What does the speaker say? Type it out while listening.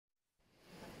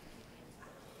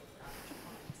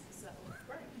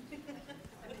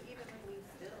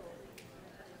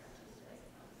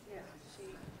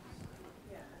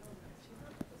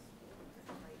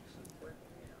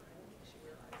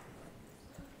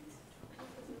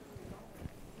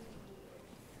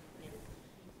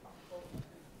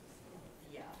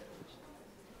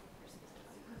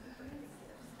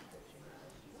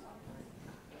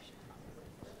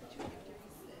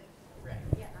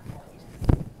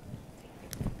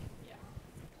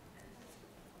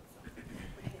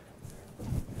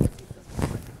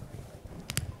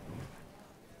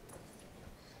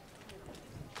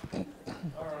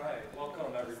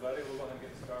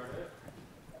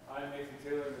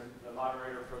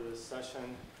moderator for this session,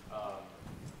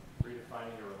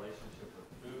 redefining your relationship with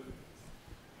food.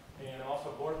 And I'm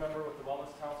also a board member with the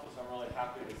Wellness Council, so I'm really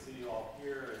happy to see you all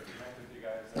here and connect with you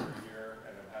guys every year.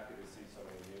 And I'm happy to see so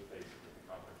many new faces at the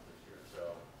conference this year.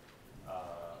 So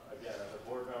again, as a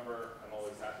board member, I'm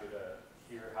always happy to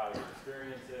hear how your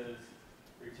experience is.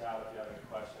 Reach out if you have any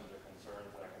questions or concerns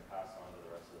that I can pass on to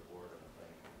the rest of the board and the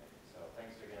planning committee. So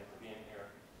thanks again for being here.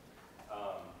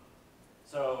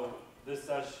 So this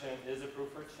session is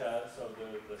approved for CHED, so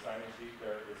the sign-in sheet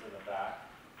there is in the back.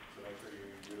 So make sure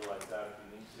you utilize that if you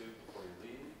need to before you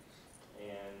leave.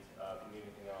 And if you need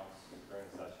anything else during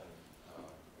the session, I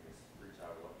guess reach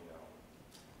out and let me know.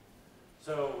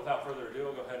 So without further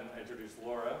ado, I'll go ahead and introduce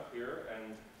Laura here.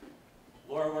 And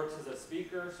Laura works as a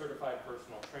speaker, certified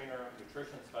personal trainer,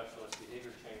 nutrition specialist,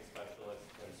 behavior change specialist,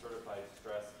 and certified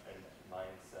stress and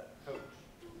mindset coach.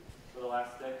 For the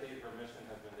last decade, her mission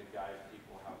has been to guide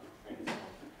people how to transform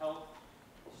their health,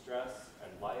 stress, and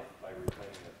life by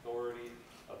reclaiming authority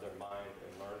of their mind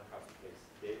and learn how to face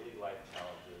daily life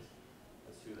challenges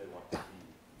as who they want to be.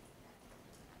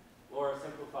 Laura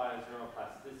simplifies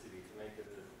neuroplasticity to make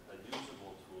it a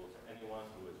usable tool to anyone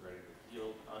who is ready to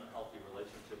heal unhealthy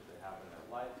relationships they have in their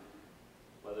life,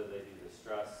 whether they be the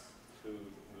stress,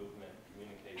 food, movement,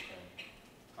 communication,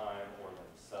 time, or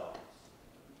themselves.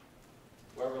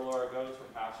 Wherever Laura goes, her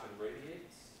passion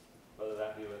radiates, whether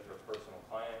that be with her personal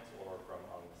clients or from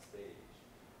on the stage.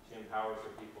 She empowers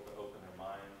her people to open their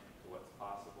mind to what's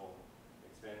possible,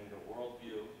 expanding their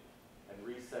worldview, and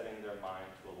resetting their mind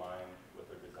to align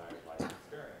with their desired life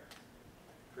experience,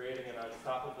 creating an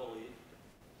unstoppable belief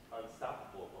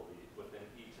within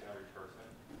each and every person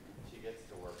she gets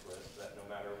to work with, that no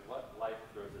matter what life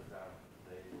throws at them,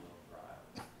 they will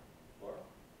thrive. Laura?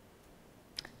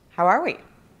 How are we?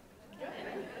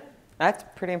 That's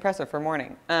pretty impressive for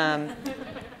morning.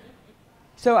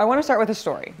 So I want to start with a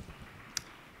story.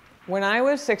 When I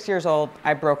was 6 years old,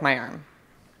 I broke my arm.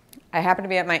 I happened to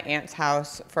be at my aunt's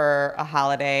house for a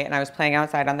holiday, and I was playing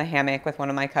outside on the hammock with one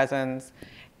of my cousins,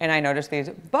 and I noticed these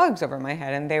bugs over my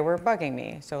head, and they were bugging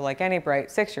me. So like any bright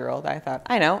 6-year-old, I thought,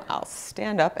 I know, I'll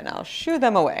stand up and I'll shoo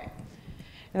them away.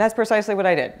 And that's precisely what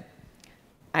I did.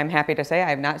 I'm happy to say I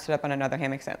have not stood up on another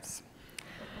hammock since.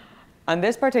 On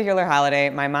this particular holiday,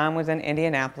 my mom was in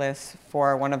Indianapolis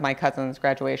for one of my cousin's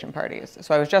graduation parties,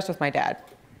 so I was just with my dad.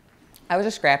 I was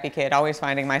a scrappy kid, always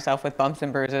finding myself with bumps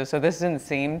and bruises, so this didn't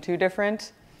seem too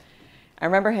different. I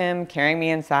remember him carrying me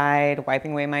inside,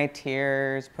 wiping away my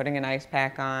tears, putting an ice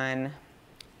pack on.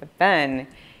 But then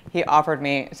he offered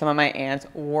me some of my aunt's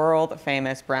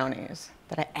world-famous brownies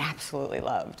that I absolutely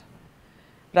loved.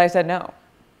 But I said no.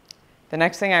 The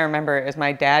next thing I remember is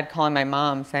my dad calling my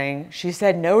mom saying, "She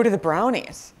said no to the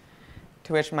brownies."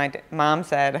 To which my mom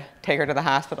said, "Take her to the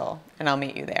hospital and I'll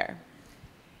meet you there."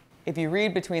 If you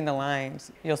read between the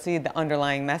lines, you'll see the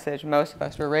underlying message most of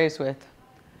us were raised with: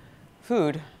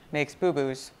 food makes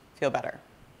boo-boos feel better.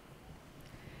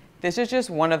 This is just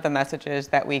one of the messages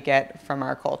that we get from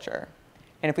our culture.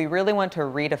 And if we really want to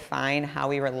redefine how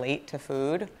we relate to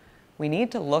food, we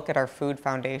need to look at our food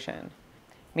foundation.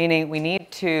 Meaning we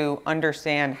need to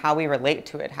understand how we relate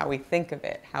to it, how we think of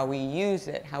it, how we use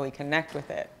it, how we connect with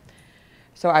it.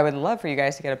 So I would love for you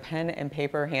guys to get a pen and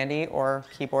paper handy, or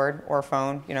keyboard or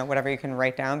phone, whatever you can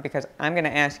write down, because I'm going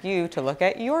to ask you to look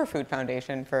at your food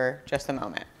foundation for just a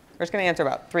moment. We're just going to answer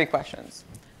about 3 questions.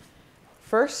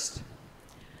 First,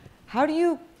 how do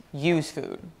you use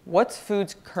food? What's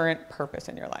food's current purpose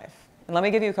in your life? And let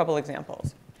me give you a couple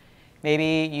examples.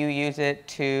 Maybe you use it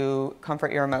to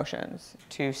comfort your emotions,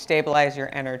 to stabilize your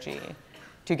energy,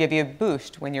 to give you a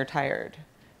boost when you're tired,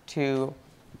 to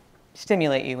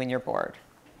stimulate you when you're bored.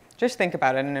 Just think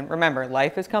about it, and remember,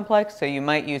 life is complex, so you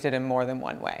might use it in more than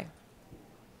one way.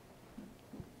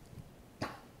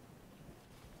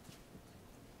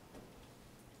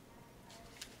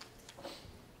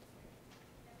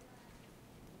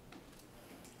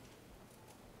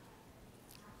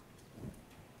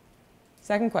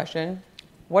 Second question,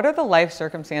 what are the life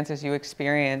circumstances you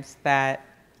experience that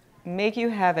make you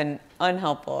have an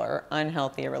unhelpful or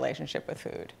unhealthy relationship with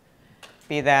food?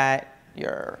 Be that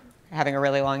you're having a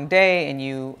really long day and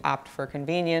you opt for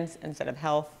convenience instead of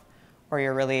health, or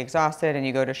you're really exhausted and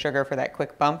you go to sugar for that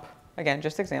quick bump. Again,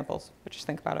 just examples, but just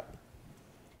think about it.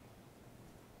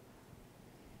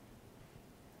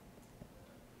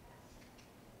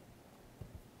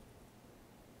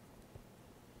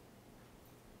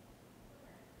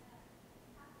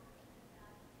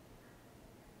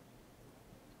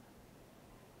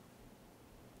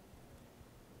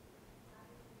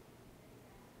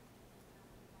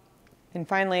 And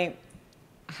finally,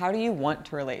 how do you want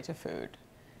to relate to food?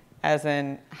 as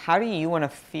in, how do you want to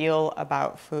feel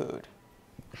about food?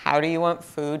 How do you want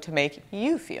food to make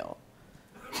you feel?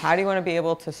 How do you want to be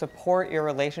able to support your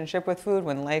relationship with food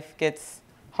when life gets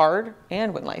hard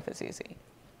and when life is easy?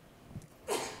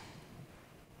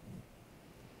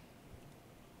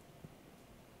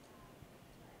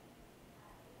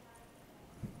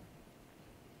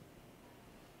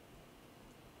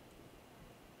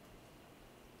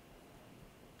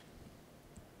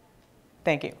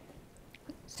 Thank you.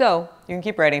 So you can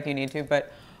keep writing if you need to,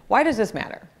 but why does this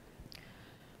matter?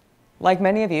 Like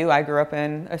many of you, I grew up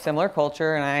in a similar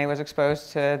culture and I was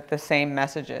exposed to the same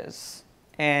messages.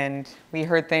 And we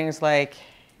heard things like,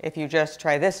 if you just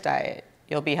try this diet,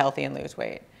 you'll be healthy and lose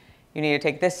weight. You need to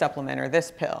take this supplement or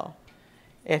this pill.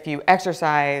 If you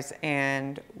exercise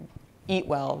and eat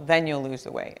well, then you'll lose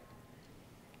the weight.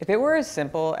 If it were as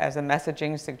simple as the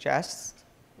messaging suggests,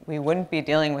 we wouldn't be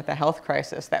dealing with the health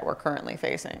crisis that we're currently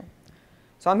facing.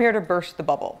 So I'm here to burst the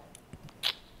bubble.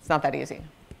 It's not that easy.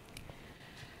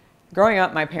 Growing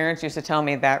up, my parents used to tell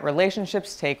me that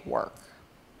relationships take work.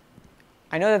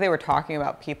 I know that they were talking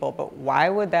about people, but why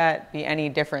would that be any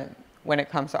different when it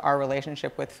comes to our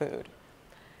relationship with food?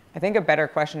 I think a better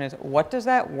question is, what does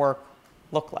that work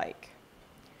look like?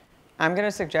 I'm going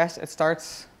to suggest it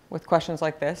starts with questions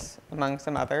like this, among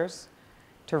some others,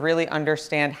 to really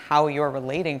understand how you're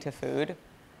relating to food,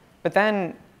 but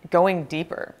then going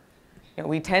deeper. You know,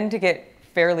 we tend to get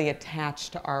fairly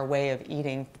attached to our way of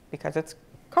eating because it's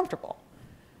comfortable.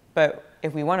 But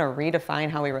if we want to redefine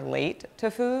how we relate to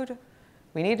food,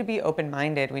 we need to be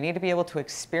open-minded. We need to be able to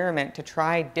experiment, to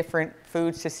try different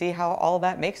foods to see how all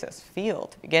that makes us feel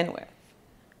to begin with,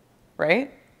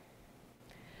 right?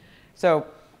 So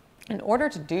in order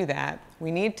to do that,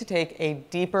 we need to take a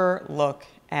deeper look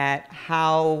at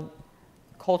how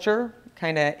culture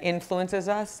kind of influences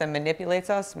us and manipulates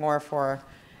us more for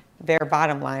their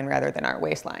bottom line rather than our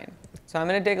waistline. So I'm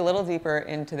going to dig a little deeper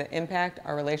into the impact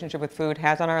our relationship with food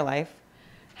has on our life,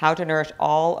 how to nourish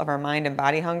all of our mind and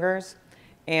body hungers,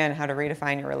 and how to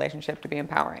redefine your relationship to be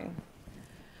empowering.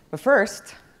 But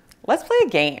first, let's play a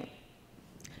game.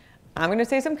 I'm going to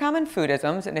say some common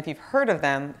foodisms, and if you've heard of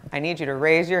them, I need you to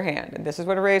raise your hand. And this is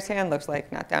what a raised hand looks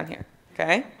like, not down here,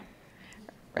 okay?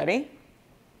 Ready?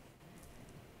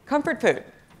 Comfort food.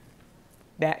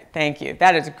 Thank you.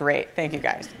 That is great. Thank you,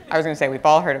 guys. I was going to say, we've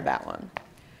all heard of that one.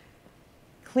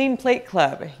 Clean plate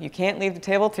club. You can't leave the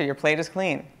table till your plate is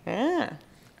clean. Yeah.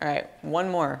 All right, one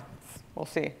more. We'll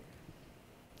see.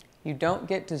 You don't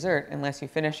get dessert unless you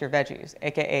finish your veggies,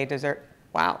 AKA dessert.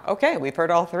 Wow, okay, we've heard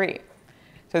all three.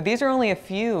 So these are only a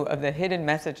few of the hidden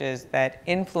messages that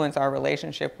influence our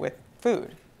relationship with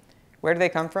food. Where do they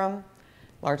come from?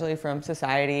 Largely from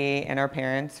society and our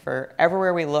parents. For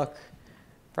everywhere we look,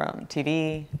 from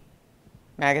TV,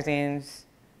 magazines,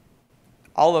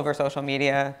 all over social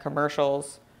media,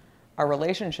 commercials, our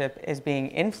relationship is being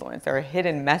influenced. There are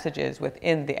hidden messages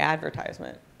within the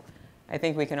advertisement. I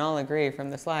think we can all agree from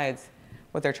the slides,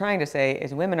 what they're trying to say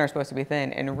is women are supposed to be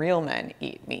thin and real men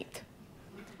eat meat.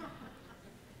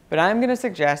 But I'm going to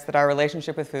suggest that our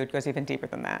relationship with food goes even deeper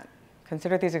than that.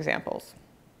 Consider these examples.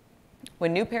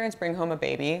 When new parents bring home a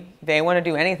baby, they want to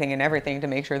do anything and everything to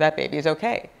make sure that baby is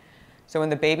okay. So when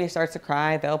the baby starts to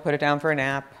cry, they'll put it down for a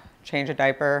nap, change a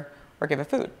diaper, or give it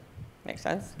food. Makes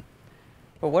sense?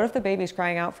 But what if the baby's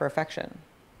crying out for affection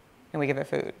and we give it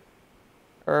food?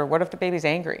 Or what if the baby's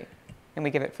angry and we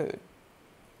give it food?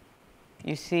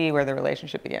 You see where the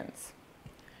relationship begins.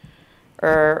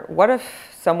 Or what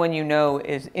if someone you know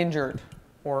is injured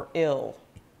or ill?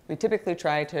 We typically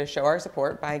try to show our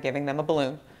support by giving them a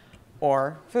balloon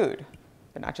or food,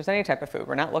 but not just any type of food.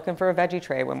 We're not looking for a veggie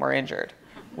tray when we're injured.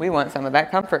 We want some of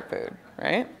that comfort food,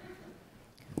 right?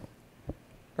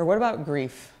 Or what about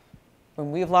grief?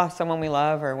 When we've lost someone we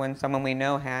love or when someone we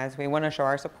know has, we want to show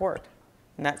our support.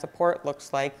 And that support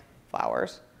looks like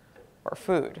flowers or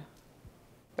food.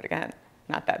 But again,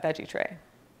 not that veggie tray.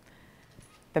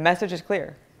 The message is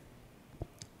clear.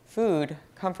 Food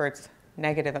comforts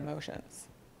negative emotions.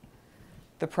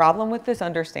 The problem with this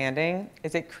understanding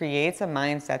is it creates a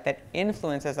mindset that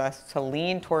influences us to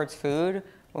lean towards food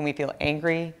when we feel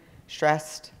angry,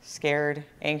 stressed, scared,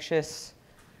 anxious,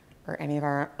 or any of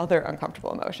our other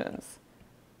uncomfortable emotions.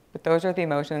 But those are the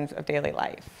emotions of daily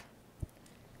life.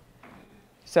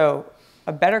 So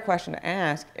a better question to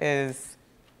ask is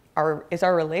our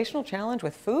relational challenge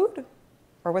with food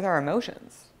or with our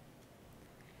emotions?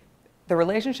 The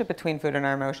relationship between food and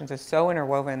our emotions is so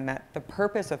interwoven that the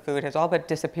purpose of food has all but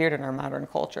disappeared in our modern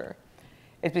culture.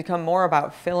 It's become more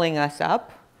about filling us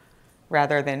up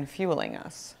rather than fueling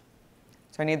us.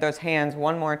 So I need those hands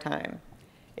one more time.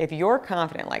 If you're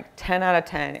confident, like 10 out of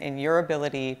 10, in your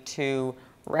ability to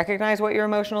recognize what your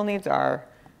emotional needs are,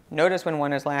 notice when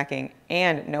one is lacking,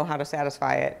 and know how to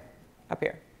satisfy it, up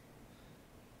here.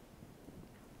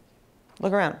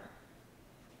 Look around.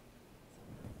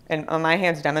 And my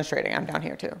hand's demonstrating, I'm down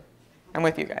here too. I'm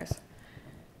with you guys.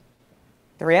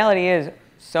 The reality is,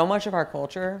 so much of our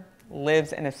culture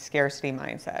lives in a scarcity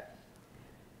mindset.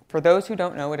 For those who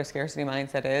don't know what a scarcity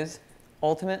mindset is,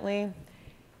 ultimately,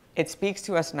 it speaks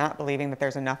to us not believing that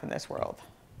there's enough in this world.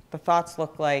 The thoughts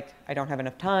look like, I don't have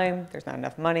enough time, there's not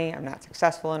enough money, I'm not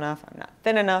successful enough, I'm not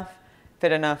thin enough,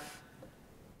 fit enough,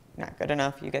 not good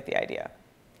enough, you get the idea.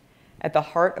 At the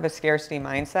heart of a scarcity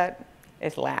mindset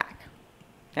is lack.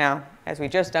 Now, as we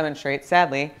just demonstrate,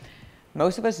 sadly,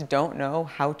 most of us don't know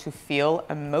how to feel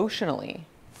emotionally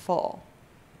full.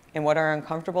 And what our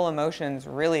uncomfortable emotions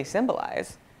really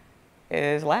symbolize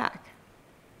is lack.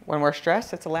 When we're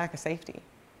stressed, it's a lack of safety.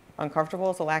 Uncomfortable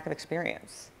is a lack of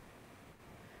experience.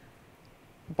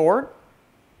 Bored,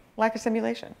 lack of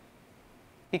stimulation.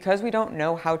 Because we don't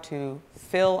know how to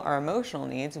fill our emotional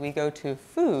needs, we go to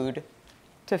food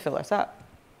to fill us up.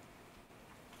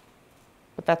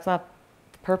 But that's not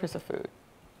the purpose of food.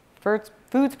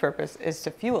 Food's purpose is to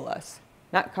fuel us,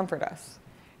 not comfort us.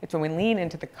 It's when we lean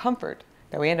into the comfort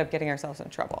that we end up getting ourselves in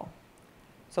trouble.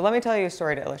 So let me tell you a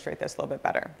story to illustrate this a little bit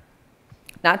better.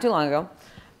 Not too long ago,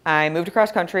 I moved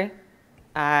across country.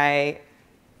 I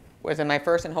was in my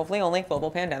first and hopefully only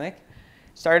global pandemic,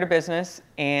 started a business,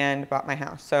 and bought my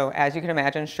house. So as you can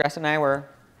imagine, Stress and I were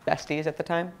besties at the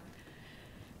time.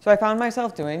 So I found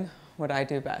myself doing what I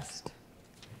do best,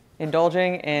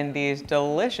 indulging in these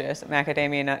delicious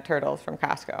macadamia nut turtles from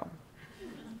Costco.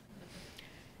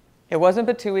 It wasn't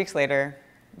but 2 weeks later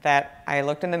that I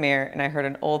looked in the mirror and I heard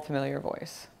an old familiar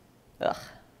voice. Ugh,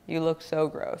 you look so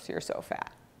gross, you're so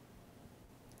fat.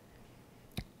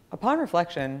 Upon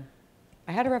reflection,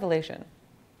 I had a revelation.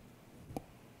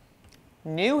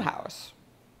 New house,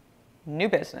 new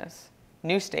business,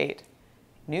 new state,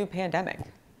 new pandemic.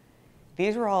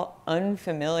 These were all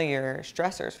unfamiliar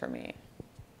stressors for me.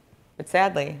 But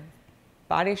sadly,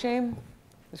 body shame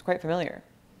was quite familiar.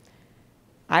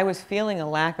 I was feeling a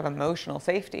lack of emotional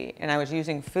safety, and I was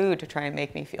using food to try and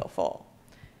make me feel full.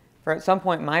 For at some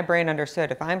point, my brain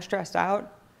understood if I'm stressed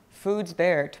out, food's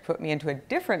there to put me into a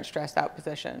different stressed out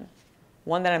position,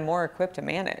 one that I'm more equipped to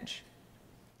manage.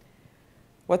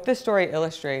 What this story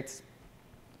illustrates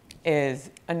is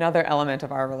another element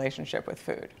of our relationship with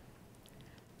food.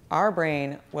 Our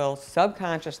brain will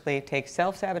subconsciously take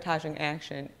self-sabotaging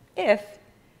action if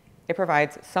it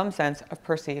provides some sense of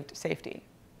perceived safety.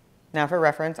 Now, for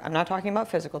reference, I'm not talking about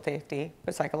physical safety,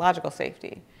 but psychological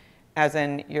safety. As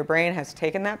in, your brain has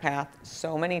taken that path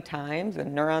so many times, the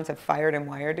neurons have fired and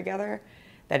wired together,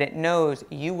 that it knows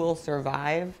you will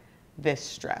survive this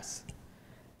stress.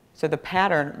 So the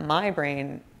pattern my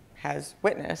brain has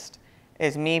witnessed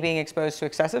is me being exposed to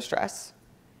excessive stress,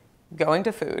 going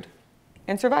to food,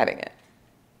 and surviving it.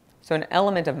 So an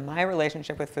element of my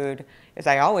relationship with food is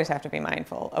I always have to be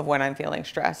mindful of when I'm feeling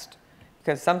stressed,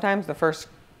 because sometimes the first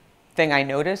thing I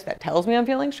notice that tells me I'm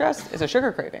feeling stressed is a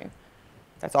sugar craving.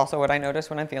 That's also what I notice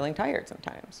when I'm feeling tired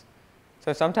sometimes.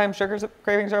 So sometimes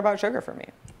cravings are about sugar for me.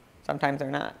 Sometimes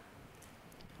they're not.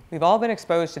 We've all been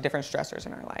exposed to different stressors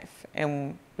in our life,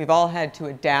 and we've all had to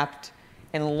adapt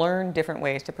and learn different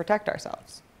ways to protect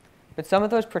ourselves. But some of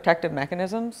those protective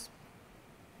mechanisms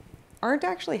aren't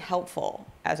actually helpful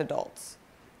as adults.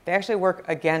 They actually work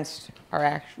against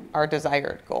our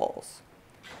desired goals.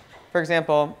 For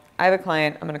example, I have a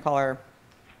client, I'm going to call her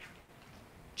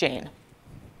Jane.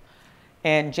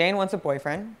 And Jane wants a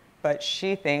boyfriend, but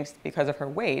she thinks because of her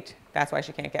weight, that's why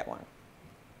she can't get one.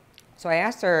 So I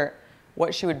asked her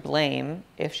what she would blame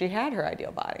if she had her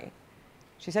ideal body.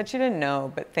 She said she didn't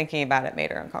know, but thinking about it made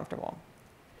her uncomfortable.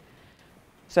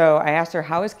 So I asked her,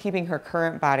 how is keeping her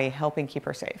current body helping keep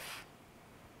her safe?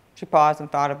 She paused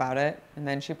and thought about it, and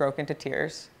then she broke into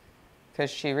tears because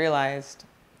she realized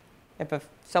if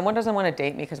someone doesn't want to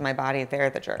date me because my body, they're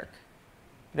the jerk.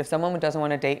 But if someone doesn't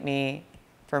want to date me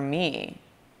for me,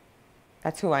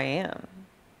 that's who I am.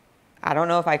 I don't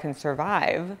know if I can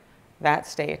survive that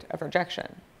state of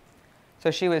rejection. So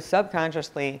she was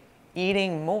subconsciously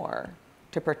eating more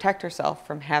to protect herself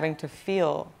from having to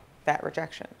feel that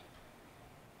rejection.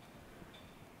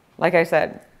 Like I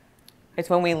said, it's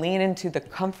when we lean into the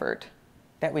comfort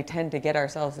that we tend to get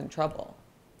ourselves in trouble.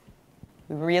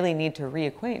 We really need to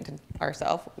reacquaint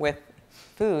ourselves with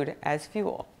food as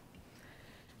fuel.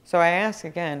 So I ask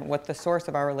again what the source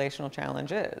of our relational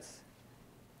challenge is.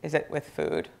 Is it with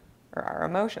food or our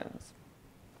emotions?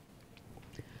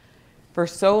 For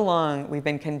so long, we've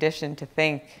been conditioned to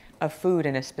think of food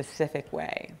in a specific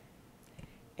way.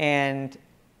 And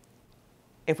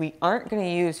if we aren't going to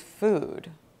use food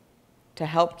to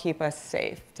help keep us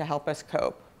safe, to help us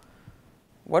cope,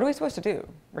 what are we supposed to do?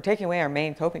 We're taking away our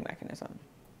main coping mechanism.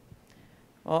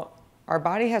 Well, our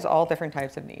body has all different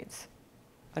types of needs.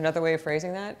 Another way of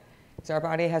phrasing that is our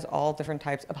body has all different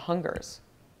types of hungers.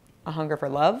 A hunger for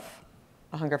love,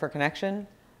 a hunger for connection,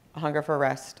 a hunger for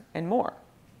rest, and more.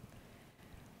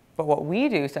 But what we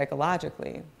do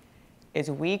psychologically is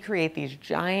we create these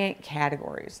giant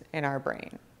categories in our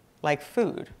brain, like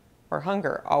food or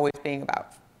hunger always being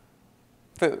about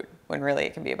food, when really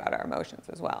it can be about our emotions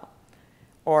as well.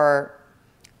 Or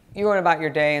you went about your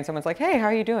day and someone's like, hey, how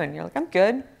are you doing? You're like, I'm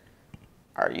good.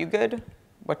 Are you good?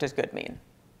 What does good mean?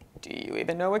 Do you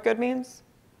even know what good means?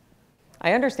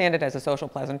 I understand it as a social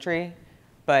pleasantry,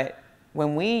 but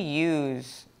when we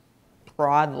use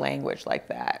broad language like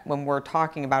that, when we're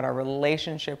talking about our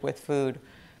relationship with food,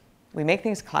 we make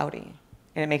things cloudy,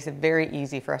 and it makes it very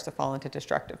easy for us to fall into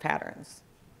destructive patterns.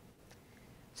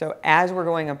 So as we're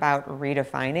going about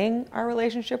redefining our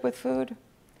relationship with food,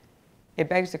 it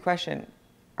begs the question,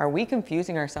 are we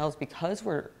confusing ourselves because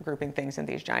we're grouping things in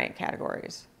these giant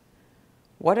categories?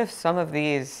 What if some of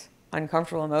these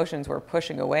uncomfortable emotions we're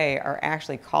pushing away are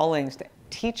actually callings to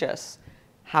teach us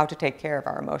how to take care of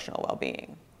our emotional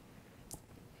well-being?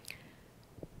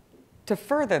 To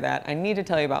further that, I need to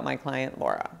tell you about my client,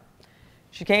 Laura.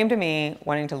 She came to me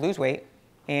wanting to lose weight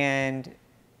and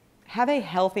have a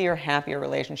healthier, happier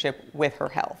relationship with her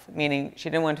health, meaning she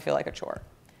didn't want it to feel like a chore.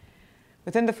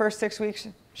 Within the first 6 weeks,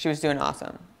 she was doing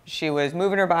awesome. She was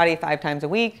moving her body 5 times a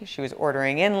week, she was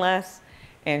ordering in less,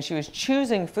 and she was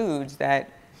choosing foods that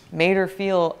made her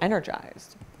feel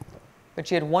energized. But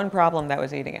she had one problem that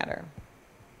was eating at her: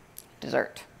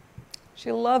 dessert.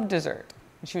 She loved dessert,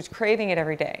 and she was craving it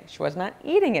every day. She was not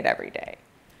eating it every day,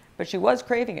 but she was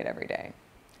craving it every day.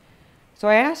 So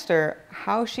I asked her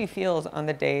how she feels on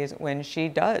the days when she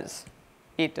does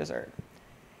eat dessert.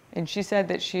 And she said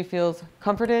that she feels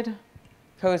comforted,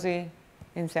 cozy,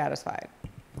 and satisfied.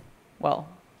 Well,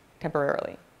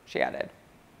 temporarily, she added.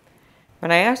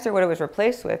 When I asked her what it was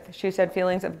replaced with, she said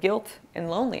feelings of guilt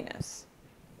and loneliness.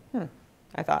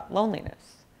 I thought,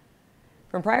 loneliness.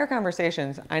 From prior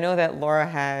conversations, I know that Laura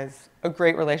has a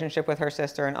great relationship with her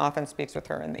sister and often speaks with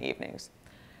her in the evenings.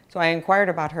 So I inquired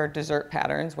about her dessert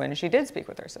patterns when she did speak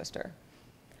with her sister.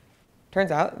 Turns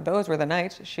out those were the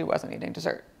nights she wasn't eating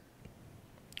dessert.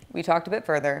 We talked a bit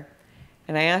further,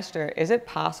 and I asked her, is it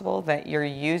possible that you're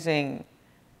using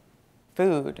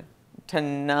food to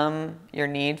numb your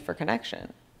need for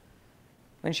connection?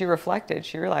 When she reflected,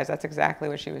 she realized that's exactly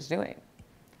what she was doing.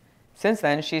 Since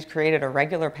then, she's created a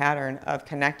regular pattern of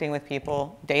connecting with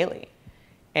people daily.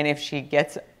 And if she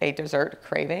gets a dessert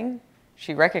craving,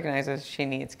 she recognizes she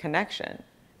needs connection,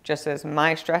 just as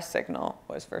my stress signal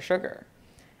was for sugar.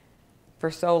 For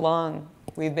so long,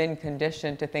 we've been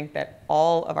conditioned to think that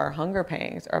all of our hunger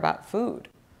pangs are about food,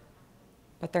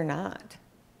 but they're not.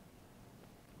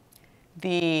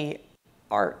 The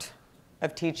art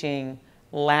of teaching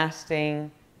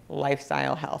lasting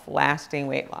lifestyle health, lasting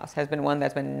weight loss, has been one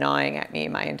that's been gnawing at me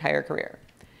my entire career.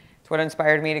 It's what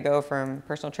inspired me to go from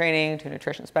personal training to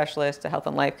nutrition specialist to health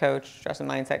and life coach, stress and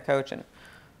mindset coach, and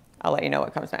I'll let you know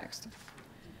what comes next.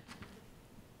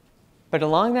 But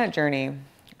along that journey,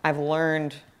 I've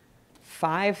learned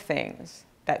 5 things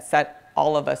that set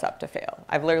all of us up to fail.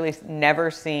 I've literally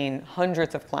never seen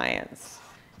hundreds of clients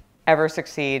ever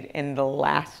succeed in the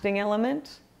lasting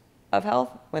element of health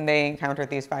when they encounter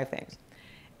these 5 things.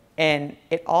 And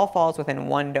it all falls within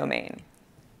one domain,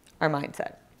 our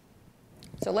mindset.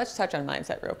 So let's touch on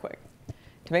mindset real quick.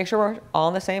 To make sure we're all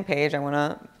on the same page, I want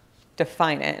to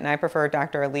define it, and I prefer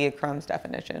Dr. Aleah Crumb's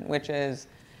definition, which is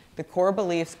the core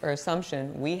beliefs or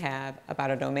assumption we have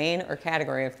about a domain or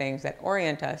category of things that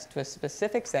orient us to a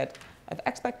specific set of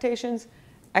expectations,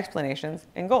 explanations,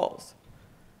 and goals.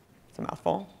 It's a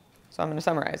mouthful, so I'm going to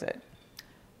summarize it.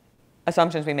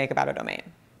 Assumptions we make about a domain.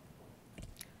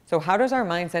 So how does our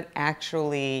mindset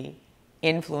actually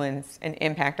influence and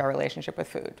impact our relationship with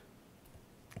food?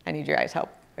 I need your guys' help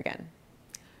again.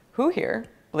 Who here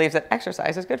believes that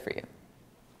exercise is good for you?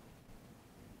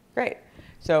 Great.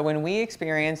 So when we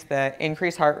experience the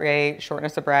increased heart rate,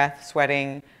 shortness of breath,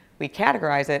 sweating, we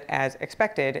categorize it as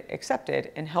expected,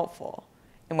 accepted, and helpful.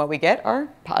 And what we get are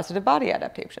positive body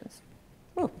adaptations.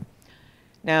 Woo.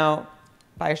 Now,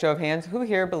 by a show of hands, who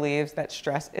here believes that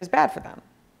stress is bad for them?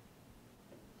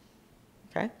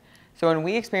 Okay. So when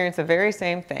we experience the very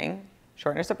same thing,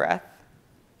 shortness of breath,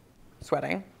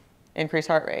 sweating, increased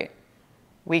heart rate,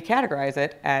 we categorize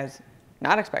it as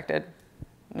not expected,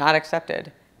 not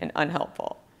accepted, and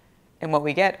unhelpful. And what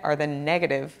we get are the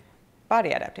negative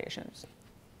body adaptations.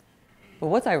 But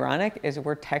what's ironic is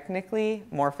we're technically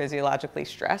more physiologically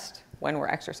stressed when we're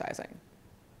exercising.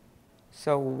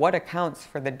 So what accounts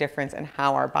for the difference in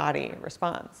how our body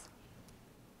responds?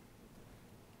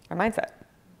 Our mindset.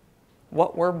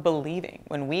 What we're believing.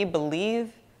 When we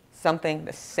believe something,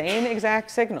 the same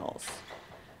exact signals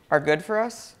are good for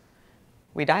us,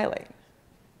 we dilate.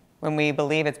 When we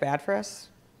believe it's bad for us,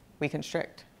 we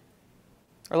constrict.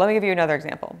 Or let me give you another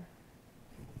example.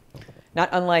 Not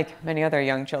unlike many other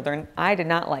young children, I did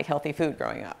not like healthy food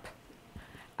growing up.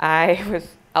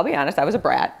 I'll be honest, I was a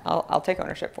brat. I'll take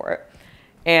ownership for it.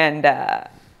 And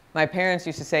my parents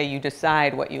used to say, you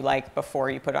decide what you like before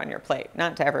you put on your plate.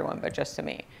 Not to everyone, but just to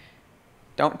me.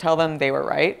 Don't tell them they were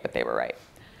right, but they were right.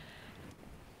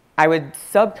 I would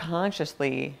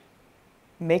subconsciously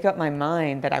make up my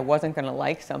mind that I wasn't going to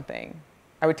like something.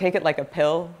 I would take it like a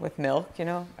pill with milk,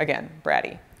 again,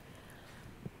 bratty.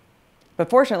 But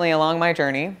fortunately, along my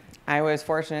journey, I was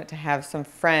fortunate to have some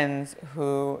friends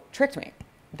who tricked me.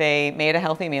 They made a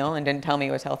healthy meal and didn't tell me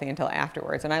it was healthy until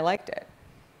afterwards, and I liked it.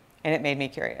 And it made me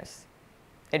curious.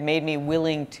 It made me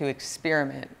willing to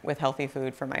experiment with healthy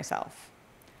food for myself.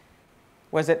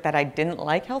 Was it that I didn't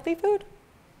like healthy food?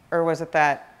 Or was it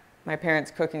that my parents'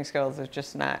 cooking skills are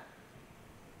just not,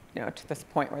 to this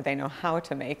point where they know how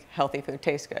to make healthy food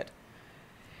taste good?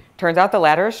 Turns out the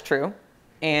latter is true.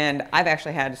 And I've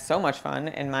actually had so much fun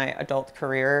in my adult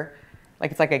career.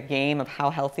 It's like a game of how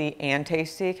healthy and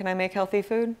tasty can I make healthy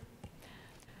food?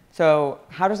 So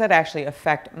how does that actually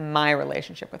affect my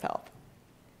relationship with health?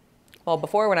 Well,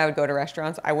 before, when I would go to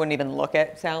restaurants, I wouldn't even look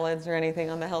at salads or anything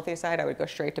on the healthy side. I would go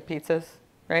straight to pizzas,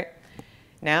 right?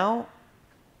 Now,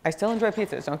 I still enjoy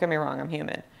pizzas, don't get me wrong, I'm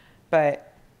human.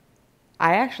 But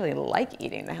I actually like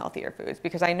eating the healthier foods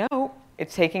because I know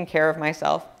it's taking care of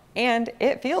myself and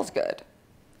it feels good.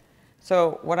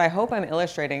 So what I hope I'm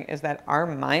illustrating is that our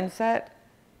mindset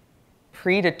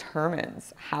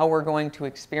predetermines how we're going to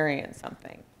experience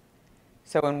something.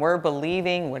 So when we're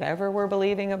believing whatever we're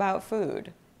believing about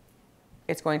food,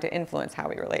 it's going to influence how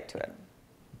we relate to it.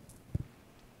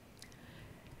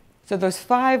 So those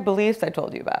 5 beliefs I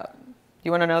told you about, do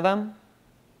you want to know them?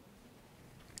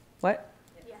 What?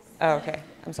 Yes. Oh, okay.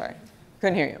 I'm sorry.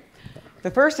 Couldn't hear you.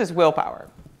 The first is willpower.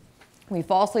 We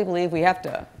falsely believe we have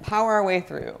to power our way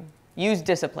through, use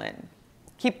discipline,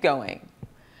 keep going.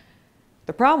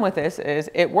 The problem with this is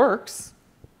it works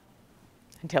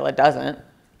until it doesn't.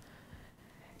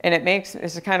 And this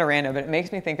is kind of random, but it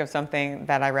makes me think of something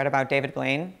that I read about David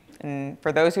Blaine. And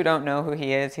for those who don't know who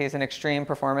he is, he's an extreme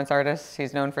performance artist.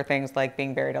 He's known for things like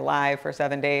being buried alive for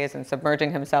 7 days and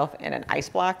submerging himself in an ice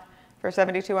block for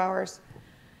 72 hours.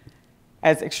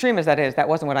 As extreme as that is, that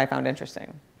wasn't what I found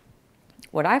interesting.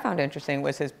 What I found interesting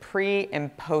was his pre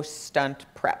and post stunt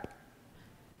prep.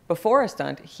 Before a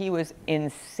stunt, he was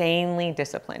insanely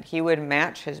disciplined. He would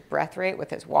match his breath rate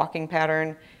with his walking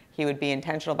pattern. He would be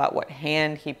intentional about what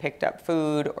hand he picked up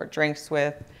food or drinks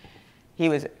with. He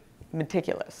was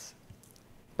meticulous.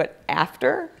 But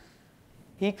after,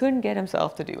 he couldn't get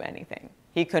himself to do anything.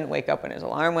 He couldn't wake up when his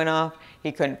alarm went off.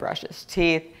 He couldn't brush his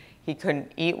teeth. He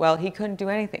couldn't eat well. He couldn't do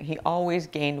anything. He always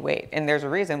gained weight. And there's a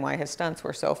reason why his stunts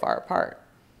were so far apart.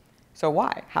 So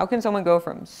why? How can someone go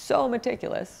from so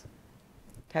meticulous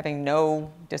to having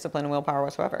no discipline and willpower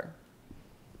whatsoever?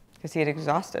 Because he had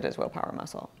exhausted his willpower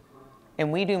muscle.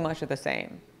 And we do much of the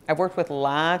same. I've worked with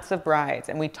lots of brides,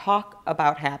 and we talk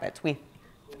about habits.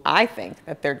 I think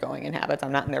that they're going in habits.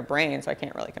 I'm not in their brain, so I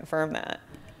can't really confirm that.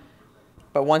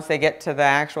 But once they get to the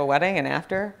actual wedding and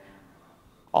after,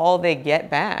 all they get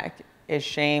back is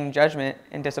shame, judgment,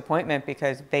 and disappointment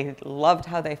because they loved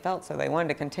how they felt, so they wanted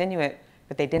to continue it,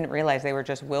 but they didn't realize they were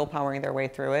just willpowering their way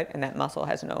through it, and that muscle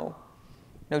has no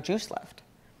juice left.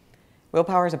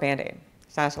 Willpower is a Band-Aid.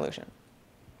 It's not a solution.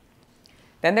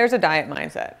 Then there's a diet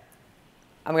mindset.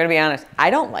 I'm going to be honest, I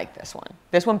don't like this one.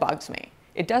 This one bugs me.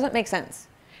 It doesn't make sense.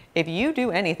 If you do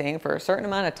anything for a certain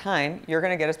amount of time, you're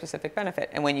going to get a specific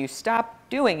benefit. And when you stop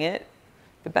doing it,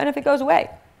 the benefit goes away.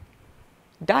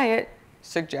 Diet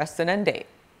suggests an end date.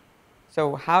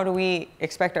 So how do we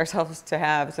expect ourselves to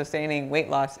have sustaining weight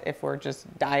loss if we're just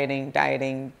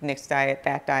dieting, next diet,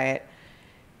 that diet?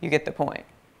 You get the point.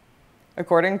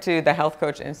 According to the Health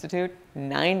Coach Institute,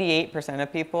 98%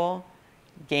 of people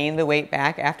gain the weight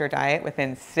back after diet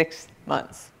within 6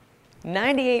 months.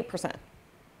 98%.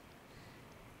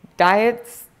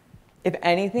 Diets, if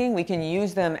anything, we can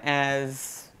use them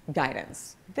as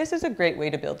guidance. This is a great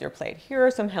way to build your plate. Here are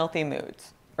some healthy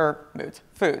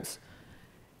foods.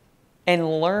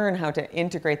 And learn how to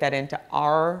integrate that into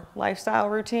our lifestyle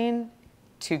routine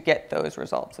to get those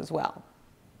results as well.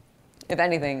 If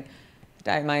anything,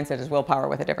 Diet mindset is willpower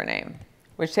with a different name,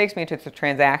 which takes me to the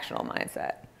transactional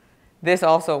mindset. This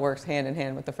also works hand in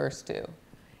hand with the first two.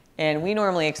 And we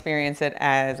normally experience it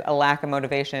as a lack of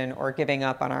motivation or giving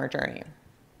up on our journey.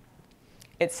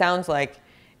 It sounds like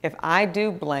if I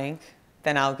do blank,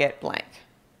 then I'll get blank.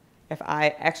 If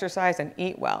I exercise and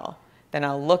eat well, then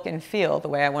I'll look and feel the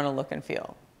way I want to look and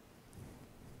feel.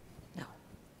 No,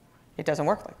 it doesn't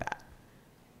work like that.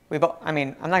 I'm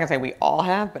not going to say we all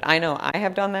have, but I know I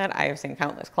have done that. I have seen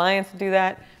countless clients do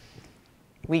that.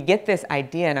 We get this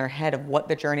idea in our head of what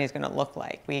the journey is going to look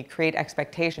like. We create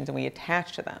expectations and we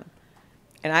attach to them.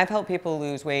 And I've helped people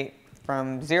lose weight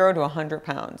from 0 to 100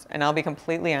 pounds. And I'll be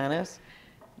completely honest,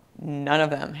 none of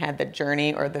them had the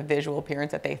journey or the visual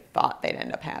appearance that they thought they'd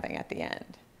end up having at the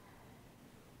end.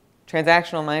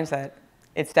 Transactional mindset,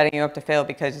 it's setting you up to fail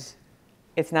because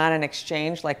it's not an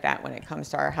exchange like that when it comes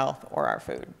to our health or our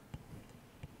food.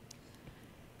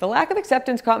 The lack of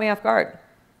acceptance caught me off guard.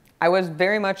 I was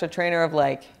very much a trainer of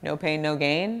like, no pain, no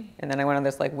gain. And then I went on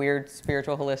this like weird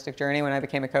spiritual holistic journey when I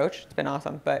became a coach. It's been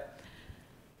awesome. But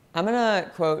I'm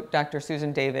gonna quote Dr.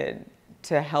 Susan David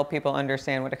to help people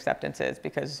understand what acceptance is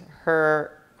because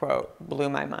her quote blew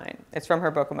my mind. It's from her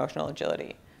book, Emotional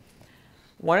Agility.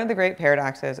 One of the great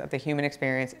paradoxes of the human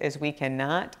experience is we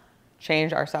cannot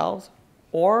change ourselves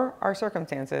or our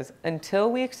circumstances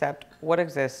until we accept what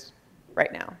exists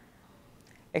right now.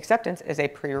 Acceptance is a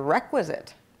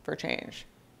prerequisite for change.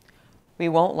 We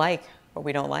won't like what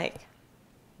we don't like.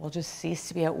 We'll just cease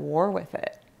to be at war with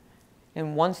it.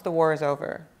 And once the war is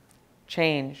over,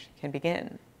 change can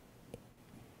begin.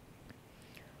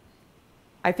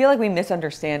 I feel like we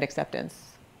misunderstand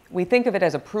acceptance. We think of it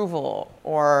as approval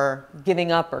or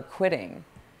giving up or quitting.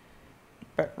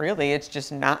 But really, it's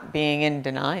just not being in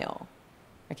denial.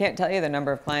 I can't tell you the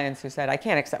number of clients who said, I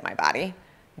can't accept my body,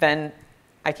 then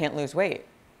I can't lose weight.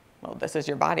 Well, this is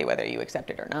your body, whether you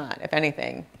accept it or not. If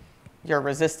anything, your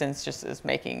resistance just is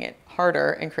making it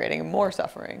harder and creating more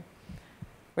suffering.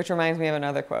 Which reminds me of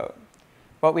another quote.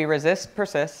 What we resist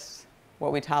persists,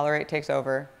 what we tolerate takes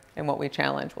over, and what we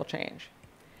challenge will change.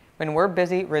 When we're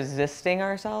busy resisting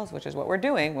ourselves, which is what we're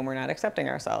doing when we're not accepting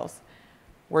ourselves,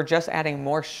 we're just adding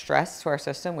more stress to our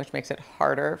system, which makes it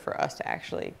harder for us to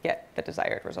actually get the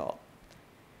desired result.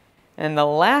 And the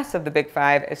last of the big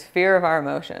five is fear of our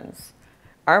emotions.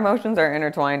 Our emotions are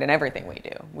intertwined in everything we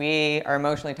do. We are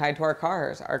emotionally tied to our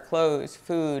cars, our clothes,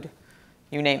 food,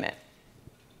 you name it.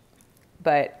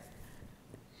 But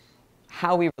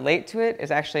how we relate to it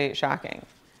is actually shocking.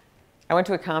 I went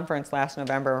to a conference last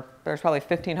November. There was probably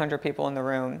 1,500 people in the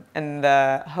room, and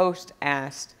the host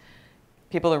asked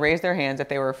people to raise their hands if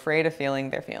they were afraid of feeling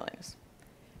their feelings.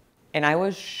 And I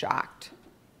was shocked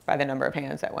by the number of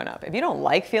hands that went up. If you don't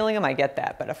like feeling them, I get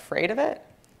that, but afraid of it?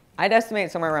 I'd estimate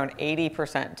somewhere around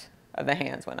 80% of the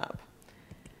hands went up.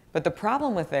 But the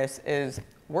problem with this is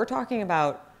we're talking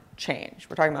about change.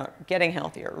 We're talking about getting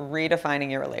healthier,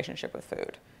 redefining your relationship with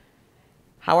food.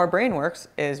 How our brain works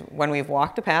is when we've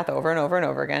walked a path over and over and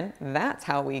over again, that's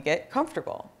how we get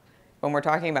comfortable. When we're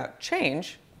talking about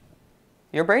change,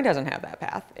 your brain doesn't have that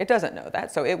path. It doesn't know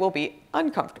that, so it will be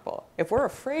uncomfortable. If we're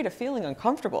afraid of feeling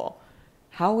uncomfortable,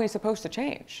 how are we supposed to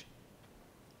change?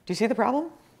 Do you see the problem?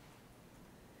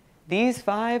 These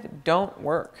five don't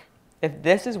work. If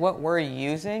this is what we're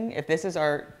using, if this is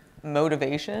our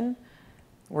motivation,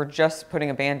 we're just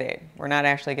putting a Band-Aid. We're not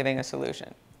actually giving a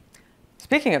solution.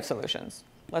 Speaking of solutions,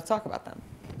 let's talk about them.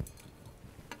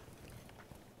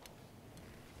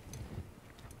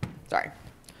 Sorry,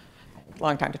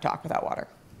 long time to talk without water.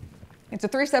 It's a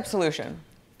three-step solution.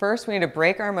 First, we need to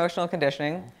break our emotional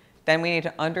conditioning. Then we need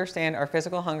to understand our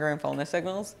physical hunger and fullness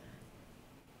signals.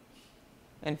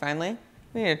 And finally,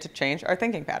 we need to change our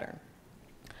thinking pattern.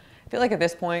 I feel like at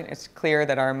this point, it's clear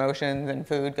that our emotions and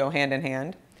food go hand in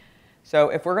hand. So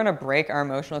if we're going to break our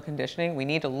emotional conditioning, we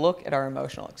need to look at our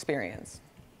emotional experience.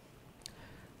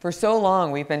 For so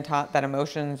long, we've been taught that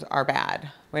emotions are bad,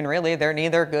 when really they're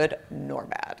neither good nor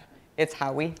bad. It's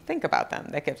how we think about them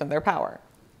that gives them their power.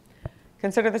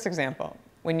 Consider this example.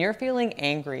 When you're feeling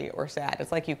angry or sad,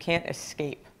 it's like you can't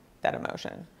escape that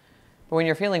emotion. But when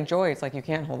you're feeling joy, it's like you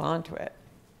can't hold on to it.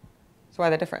 So why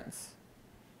the difference?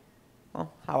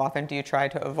 Well, how often do you try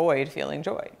to avoid feeling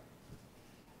joy?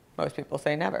 Most people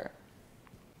say never.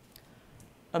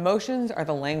 Emotions are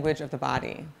the language of the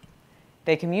body.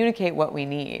 They communicate what we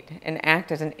need and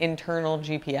act as an internal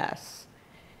GPS.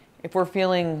 If we're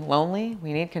feeling lonely,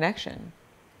 we need connection.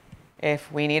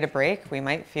 If we need a break, we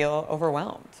might feel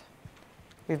overwhelmed.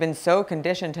 We've been so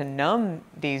conditioned to numb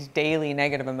these daily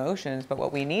negative emotions, but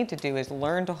what we need to do is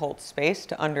learn to hold space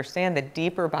to understand the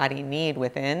deeper body need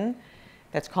within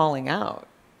that's calling out.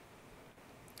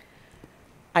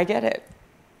 I get it.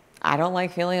 I don't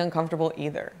like feeling uncomfortable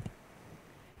either.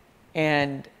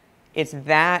 And it's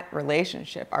that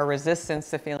relationship, our resistance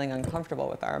to feeling uncomfortable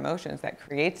with our emotions, that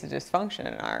creates a dysfunction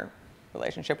in our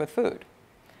relationship with food.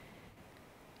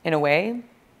 In a way,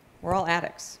 we're all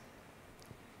addicts.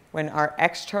 When our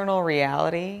external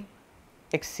reality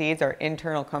exceeds our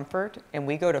internal comfort and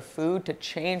we go to food to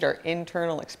change our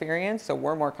internal experience so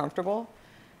we're more comfortable,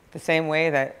 the same way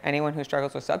that anyone who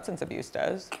struggles with substance abuse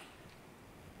does,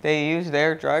 they use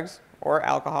their drugs or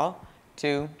alcohol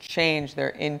to change their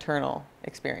internal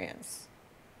experience.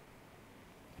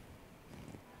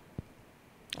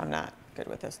 I'm not good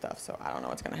with this stuff, so I don't know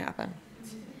what's going to happen.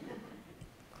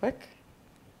 Click.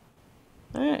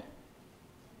 All right.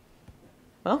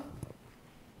 Well,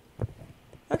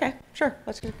 okay, sure.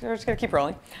 We're just going to keep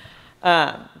rolling.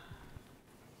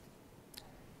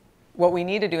 What we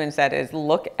need to do instead is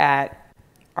look at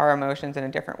our emotions in a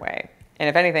different way. And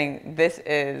if anything, this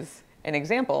is an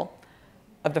example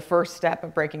of the first step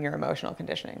of breaking your emotional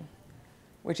conditioning,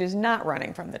 which is not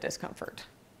running from the discomfort.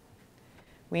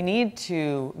 We need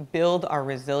to build our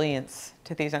resilience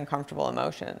to these uncomfortable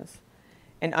emotions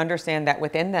and understand that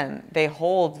within them, they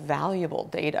hold valuable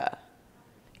data.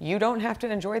 You don't have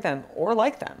to enjoy them or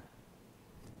like them,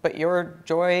 but your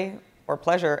joy or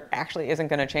pleasure actually isn't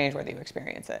going to change whether you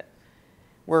experience it.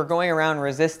 We're going around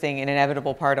resisting an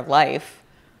inevitable part of life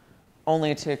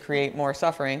only to create more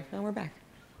suffering. And we're back.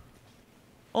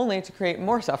 Only to create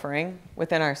more suffering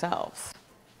within ourselves.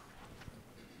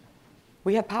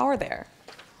 We have power there.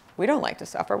 We don't like to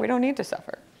suffer. We don't need to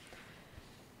suffer.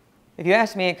 If you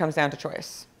ask me, it comes down to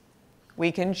choice.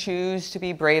 We can choose to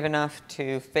be brave enough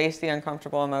to face the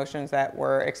uncomfortable emotions that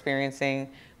we're experiencing,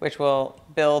 which will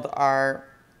build our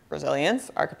resilience,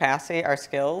 our capacity, our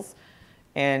skills,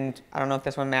 and I don't know if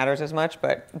this one matters as much,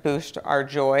 but boost our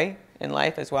joy in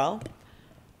life as well.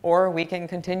 Or we can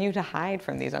continue to hide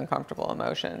from these uncomfortable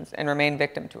emotions and remain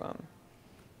victim to them.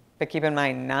 But keep in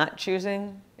mind, not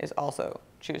choosing is also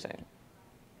choosing.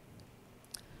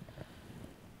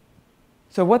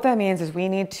 So what that means is we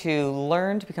need to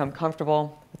learn to become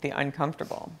comfortable with the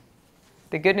uncomfortable.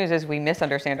 The good news is we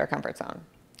misunderstand our comfort zone.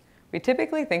 We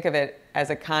typically think of it as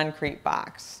a concrete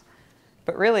box,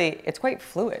 but really it's quite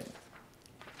fluid.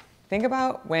 Think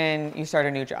about when you start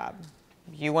a new job.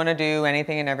 You want to do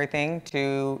anything and everything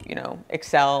to,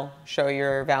 excel, show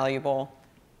you're valuable,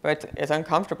 but it's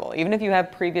uncomfortable. Even if you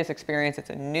have previous experience, it's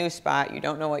a new spot, you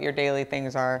don't know what your daily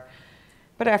things are.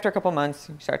 But after a couple months,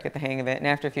 you start to get the hang of it, and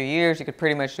after a few years, you could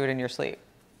pretty much do it in your sleep.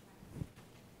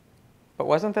 But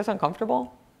wasn't this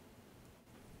uncomfortable?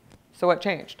 So what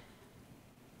changed?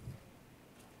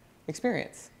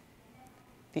 Experience.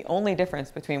 The only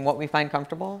difference between what we find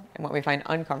comfortable and what we find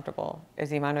uncomfortable is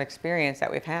the amount of experience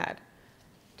that we've had.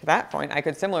 To that point, I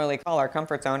could similarly call our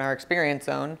comfort zone our experience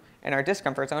zone and our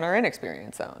discomfort zone our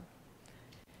inexperience zone.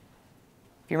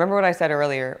 If you remember what I said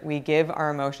earlier, we give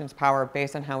our emotions power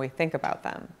based on how we think about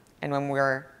them. And when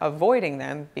we're avoiding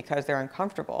them because they're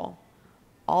uncomfortable,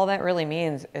 all that really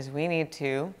means is we need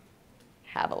to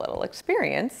have a little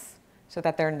experience so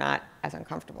that they're not as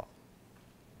uncomfortable.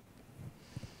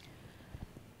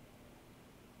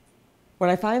 What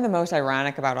I find the most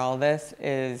ironic about all of this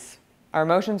is our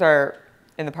emotions are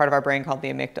in the part of our brain called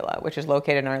the amygdala, which is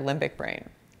located in our limbic brain.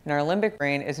 And our limbic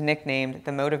brain is nicknamed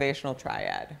the motivational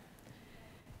triad,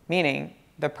 meaning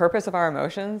the purpose of our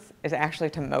emotions is actually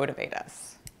to motivate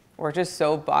us. We're just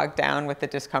so bogged down with the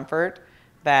discomfort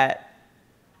that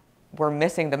we're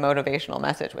missing the motivational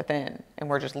message within, and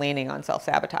we're just leaning on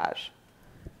self-sabotage.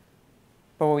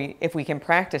 But if we can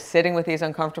practice sitting with these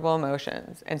uncomfortable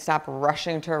emotions and stop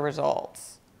rushing to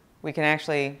results, we can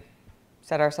actually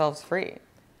set ourselves free.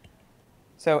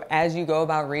 So as you go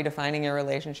about redefining your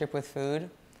relationship with food,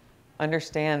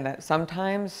 understand that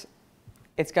sometimes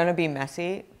it's going to be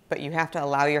messy, but you have to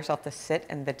allow yourself to sit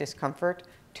in the discomfort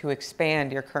to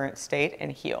expand your current state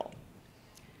and heal.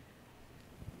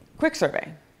 Quick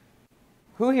survey.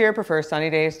 Who here prefers sunny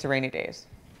days to rainy days?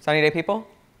 Sunny day people?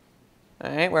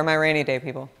 All right, where are my rainy day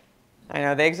people? I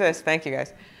know they exist. Thank you,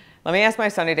 guys. Let me ask my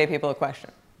sunny day people a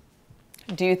question.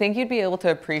 Do you think you'd be able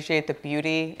to appreciate the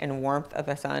beauty and warmth of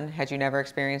the sun had you never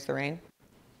experienced the rain?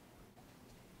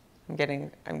 I'm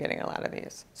getting a lot of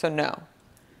these. So no.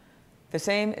 The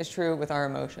same is true with our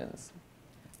emotions.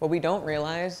 What we don't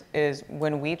realize is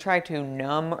when we try to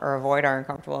numb or avoid our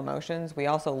uncomfortable emotions, we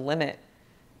also limit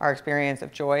our experience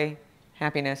of joy,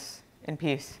 happiness, and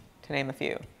peace, to name a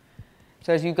few.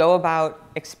 So as you go about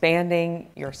expanding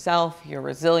yourself, your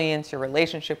resilience, your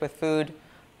relationship with food,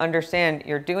 understand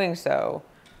you're doing so,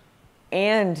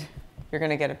 and you're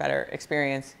going to get a better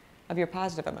experience of your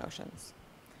positive emotions.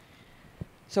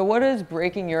 So what does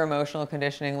breaking your emotional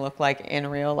conditioning look like in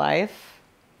real life?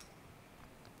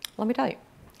 Let me tell you.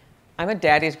 I'm a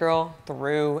daddy's girl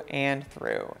through and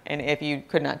through. And if you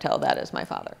could not tell, that is my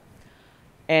father.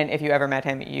 And if you ever met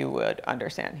him, you would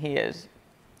understand. He is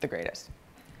the greatest.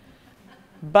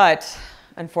 But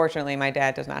unfortunately, my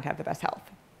dad does not have the best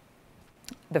health.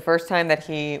 The first time that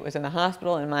he was in the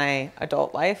hospital in my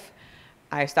adult life,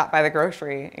 I stopped by the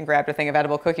grocery and grabbed a thing of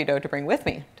edible cookie dough to bring with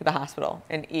me to the hospital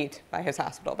and eat by his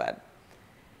hospital bed.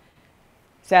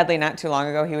 Sadly, not too long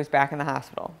ago, he was back in the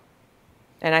hospital.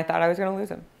 And I thought I was going to lose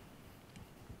him.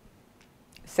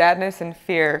 Sadness and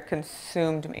fear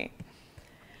consumed me.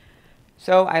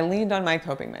 So I leaned on my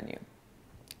coping menu.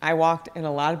 I walked in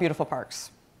a lot of beautiful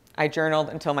parks. I journaled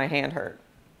until my hand hurt.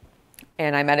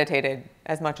 And I meditated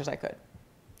as much as I could.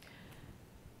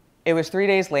 It was 3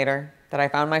 days later that I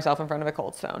found myself in front of a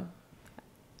Cold Stone.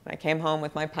 I came home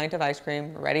with my pint of ice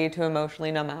cream, ready to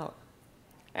emotionally numb out.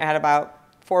 I had about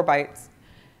 4 bites,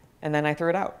 and then I threw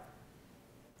it out.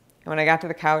 And when I got to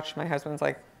the couch, my husband's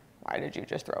like, "Why did you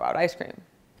just throw out ice cream?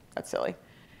 That's silly."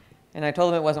 And I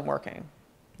told him it wasn't working.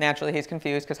 Naturally, he's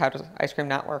confused because how does ice cream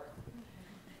not work?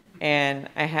 And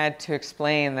I had to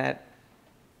explain that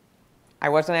I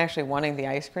wasn't actually wanting the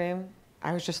ice cream.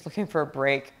 I was just looking for a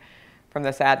break from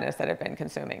the sadness that had been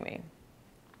consuming me.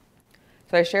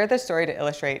 So I shared this story to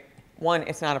illustrate, 1,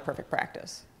 it's not a perfect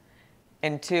practice.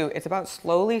 And 2, it's about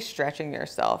slowly stretching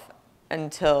yourself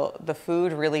until the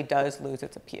food really does lose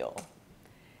its appeal.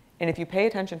 And if you pay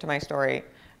attention to my story,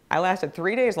 I lasted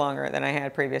 3 days longer than I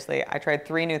had previously. I tried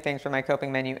 3 new things for my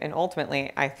coping menu, and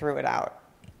ultimately I threw it out.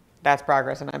 That's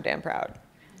progress, and I'm damn proud.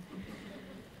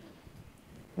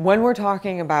 When we're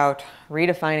talking about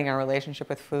redefining our relationship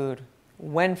with food,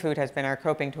 when food has been our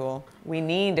coping tool, we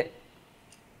need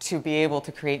to be able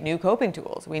to create new coping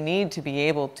tools. We need to be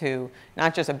able to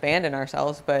not just abandon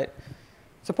ourselves, but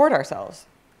support ourselves.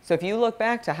 So if you look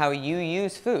back to how you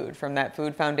use food from that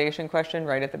food foundation question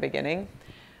right at the beginning,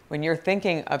 when you're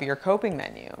thinking of your coping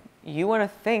menu, you want to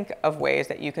think of ways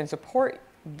that you can support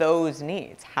those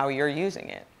needs, how you're using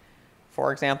it.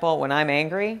 For example, when I'm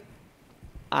angry,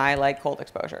 I like cold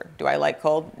exposure. Do I like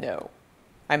cold? No.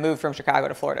 I moved from Chicago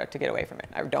to Florida to get away from it.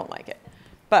 I don't like it.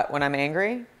 But when I'm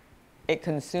angry, it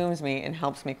consumes me and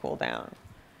helps me cool down.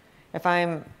 If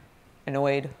I'm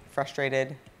annoyed,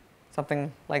 frustrated,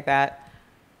 something like that,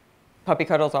 puppy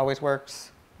cuddles always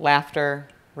works. Laughter,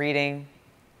 reading,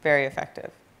 very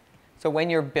effective. So when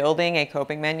you're building a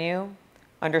coping menu,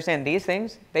 understand these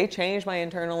things, they change my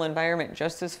internal environment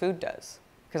just as food does,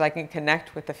 because I can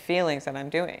connect with the feelings that I'm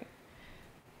doing.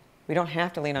 We don't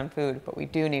have to lean on food, but we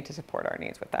do need to support our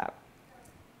needs with that.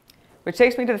 Which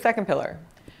takes me to the second pillar.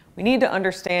 We need to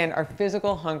understand our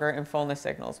physical hunger and fullness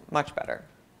signals much better.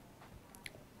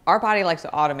 Our body likes to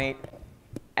automate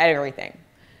everything.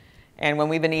 And when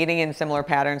we've been eating in similar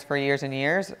patterns for years and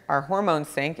years, our hormones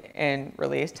sync and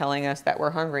release, telling us that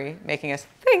we're hungry, making us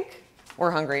think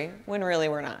we're hungry when really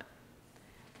we're not.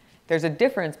 There's a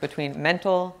difference between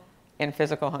mental and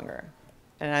physical hunger.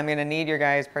 And I'm going to need your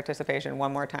guys' participation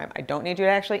one more time. I don't need you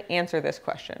to actually answer this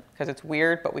question because it's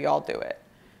weird, but we all do it.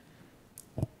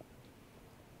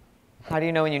 How do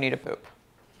you know when you need to poop?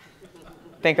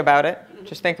 Think about it.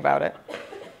 Just think about it.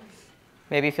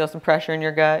 Maybe you feel some pressure in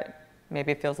your gut.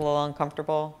 Maybe it feels a little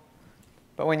uncomfortable.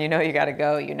 But when you know you got to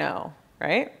go, you know,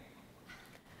 right?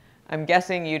 I'm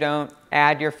guessing you don't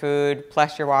add your food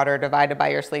plus your water divided by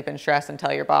your sleep and stress and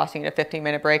tell your boss you need a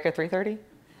 15-minute break at 3:30?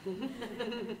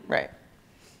 Right.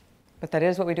 But that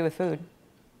is what we do with food.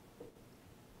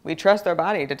 We trust our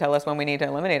body to tell us when we need to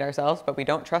eliminate ourselves, but we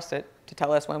don't trust it to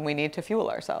tell us when we need to fuel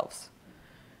ourselves.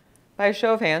 By a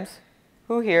show of hands,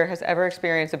 who here has ever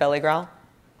experienced a belly growl?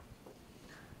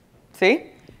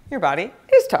 See? Your body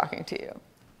is talking to you.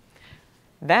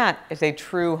 That is a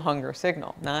true hunger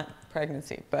signal, not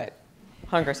pregnancy, but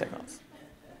hunger signals.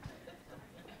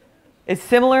 It's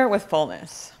similar with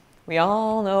fullness. We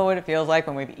all know what it feels like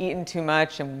when we've eaten too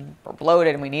much and we're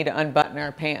bloated and we need to unbutton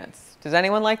our pants. Does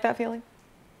anyone like that feeling?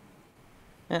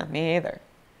 Yeah, me either.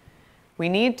 We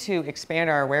need to expand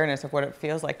our awareness of what it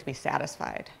feels like to be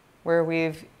satisfied, where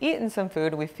we've eaten some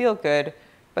food, we feel good,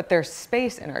 but there's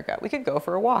space in our gut. We could go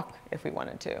for a walk if we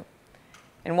wanted to.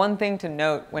 And one thing to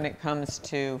note when it comes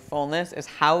to fullness is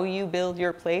how you build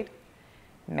your plate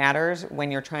matters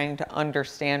when you're trying to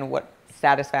understand what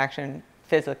satisfaction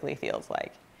physically feels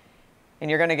like. And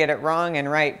you're going to get it wrong and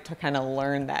right to kind of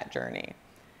learn that journey.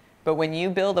 But when you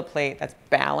build a plate that's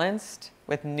balanced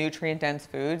with nutrient-dense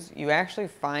foods, you actually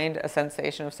find a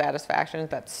sensation of satisfaction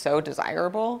that's so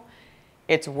desirable,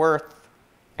 it's worth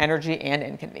energy and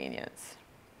inconvenience.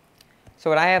 So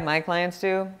what I have my clients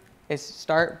do, is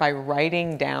start by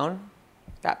writing down,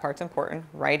 that part's important,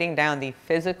 writing down the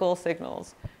physical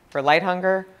signals for light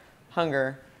hunger,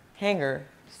 hunger, hanger,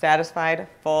 satisfied,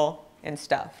 full, and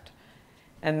stuffed.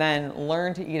 And then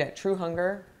learn to eat at true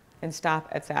hunger and stop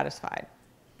at satisfied.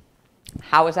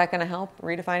 How is that going to help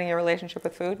redefining your relationship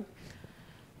with food?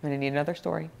 I'm going to need another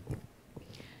story.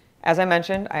 As I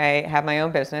mentioned, I have my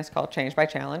own business called Change by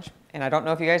Challenge. And I don't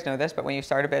know if you guys know this, but when you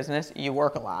start a business, you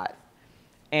work a lot.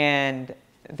 And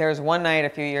there's one night a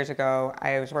few years ago,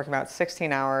 I was working about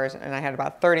 16 hours and I had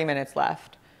about 30 minutes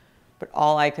left. But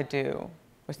all I could do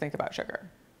was think about sugar.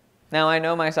 Now I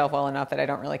know myself well enough that I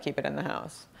don't really keep it in the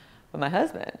house. But my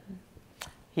husband,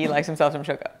 he likes himself some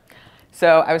sugar.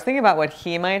 So I was thinking about what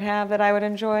he might have that I would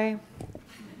enjoy.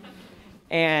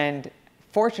 And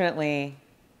fortunately,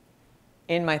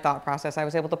 in my thought process, I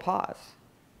was able to pause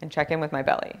and check in with my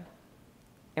belly.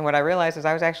 And what I realized is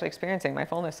I was actually experiencing my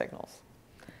fullness signals.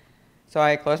 So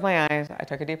I closed my eyes, I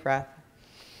took a deep breath,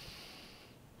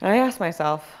 and I asked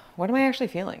myself, what am I actually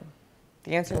feeling?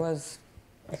 The answer was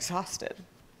exhausted.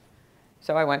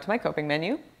 So I went to my coping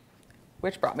menu,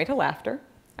 which brought me to laughter.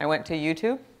 I went to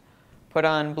YouTube, put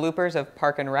on bloopers of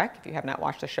Park and Rec. If you have not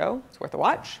watched the show, it's worth a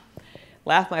watch.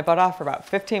 Laughed my butt off for about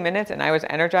 15 minutes, and I was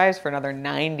energized for another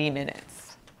 90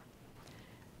 minutes.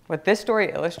 What this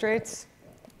story illustrates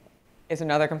is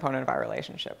another component of our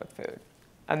relationship with food.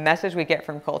 A message we get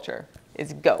from culture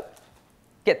is go,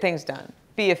 get things done,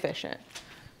 be efficient.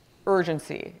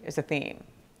 Urgency is a theme.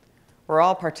 We're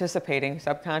all participating,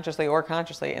 subconsciously or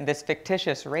consciously, in this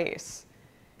fictitious race.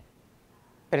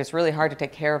 But it's really hard to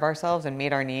take care of ourselves and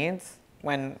meet our needs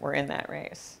when we're in that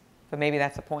race. But maybe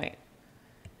that's the point.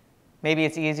 Maybe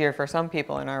it's easier for some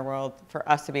people in our world for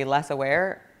us to be less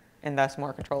aware and thus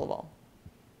more controllable.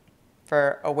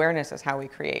 For awareness is how we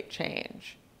create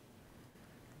change.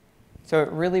 So it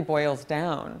really boils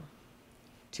down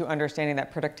to understanding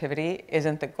that productivity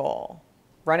isn't the goal.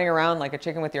 Running around like a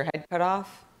chicken with your head cut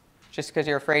off just because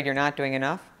you're afraid you're not doing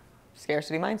enough,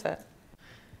 scarcity mindset.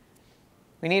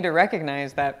 We need to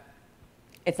recognize that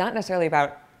it's not necessarily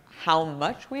about how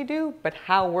much we do, but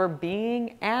how we're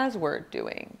being as we're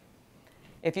doing.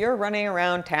 If you're running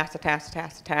around task to task to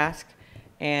task to task,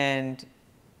 and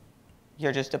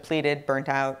you're just depleted, burnt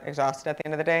out, exhausted at the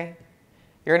end of the day,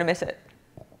 you're going to miss it.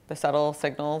 The subtle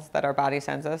signals that our body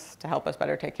sends us to help us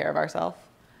better take care of ourselves.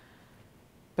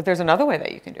 But there's another way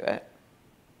that you can do it.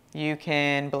 You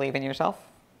can believe in yourself.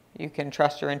 You can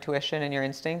trust your intuition and your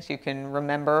instincts. You can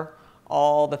remember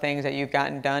all the things that you've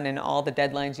gotten done and all the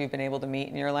deadlines you've been able to meet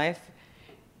in your life,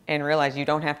 and realize you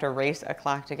don't have to race a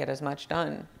clock to get as much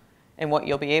done. And what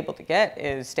you'll be able to get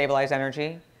is stabilized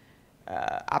energy,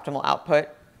 optimal output,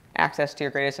 access to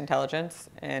your greatest intelligence,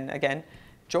 and again,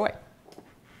 joy,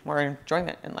 more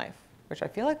enjoyment in life, which I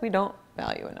feel like we don't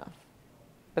value enough.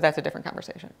 But that's a different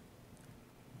conversation.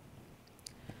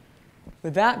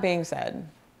 With that being said,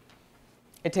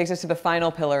 it takes us to the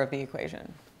final pillar of the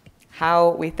equation,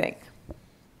 how we think.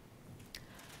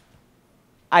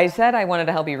 I said I wanted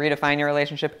to help you redefine your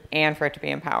relationship and for it to be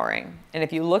empowering. And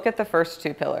if you look at the first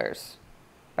two pillars,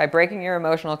 by breaking your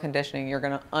emotional conditioning, you're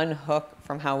going to unhook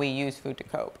from how we use food to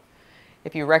cope.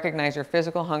 If you recognize your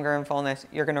physical hunger and fullness,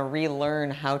 you're going to relearn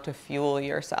how to fuel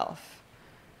yourself.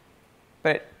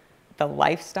 But the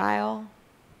lifestyle,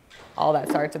 all that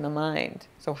starts in the mind.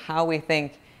 So how we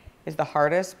think is the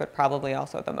hardest, but probably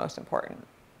also the most important.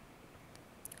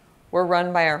 We're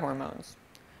run by our hormones.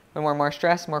 When we're more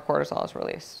stressed, more cortisol is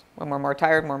released. When we're more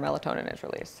tired, more melatonin is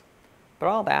released. But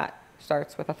all that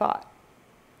starts with a thought.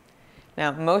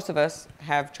 Now, most of us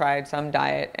have tried some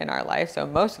diet in our life, so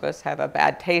most of us have a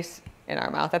bad taste in our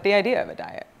mouth at the idea of a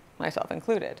diet, myself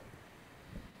included.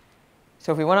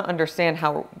 So if we want to understand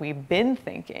how we've been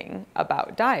thinking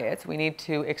about diets, we need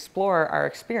to explore our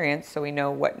experience so we know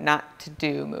what not to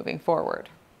do moving forward.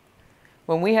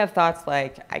 When we have thoughts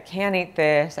like, I can't eat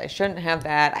this, I shouldn't have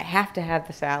that, I have to have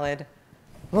the salad,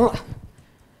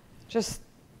 just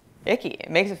icky. It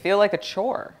makes it feel like a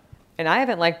chore. And I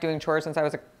haven't liked doing chores since I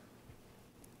was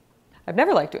I've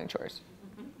never liked doing chores.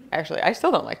 Actually, I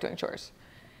still don't like doing chores.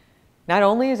 Not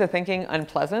only is the thinking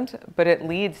unpleasant, but it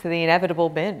leads to the inevitable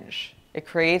binge. It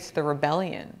creates the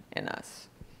rebellion in us.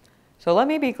 So let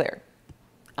me be clear.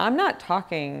 I'm not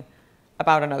talking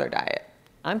about another diet.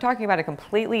 I'm talking about a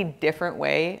completely different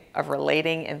way of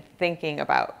relating and thinking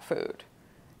about food.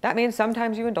 That means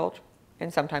sometimes you indulge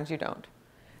and sometimes you don't.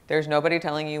 There's nobody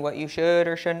telling you what you should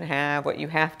or shouldn't have, what you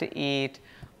have to eat,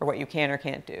 or what you can or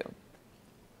can't do.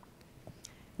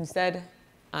 Instead,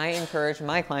 I encourage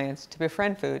my clients to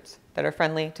befriend foods that are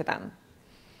friendly to them.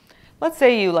 Let's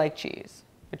say you like cheese,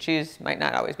 but cheese might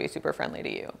not always be super friendly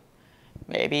to you.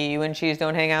 Maybe you and Cheese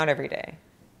don't hang out every day.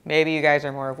 Maybe you guys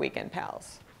are more of weekend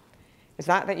pals. It's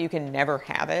not that you can never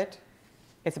have it.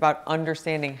 It's about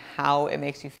understanding how it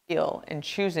makes you feel and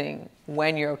choosing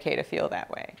when you're okay to feel that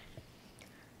way.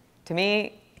 To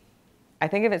me, I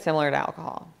think of it similar to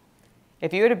alcohol.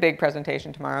 If you had a big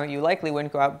presentation tomorrow, you likely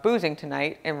wouldn't go out boozing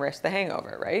tonight and risk the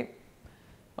hangover, right?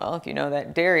 Well, if you know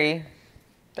that dairy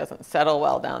doesn't settle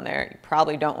well down there, you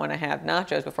probably don't want to have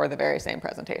nachos before the very same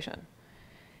presentation.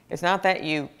 It's not that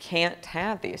you can't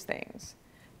have these things,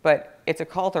 but it's a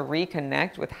call to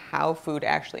reconnect with how food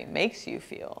actually makes you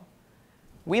feel.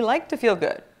 We like to feel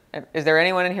good. Is there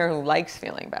anyone in here who likes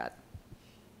feeling bad?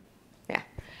 Yeah.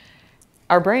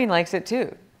 Our brain likes it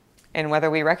too. And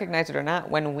whether we recognize it or not,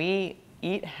 when we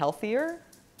eat healthier,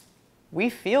 we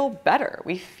feel better.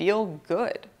 We feel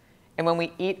good. And when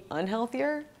we eat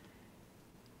unhealthier,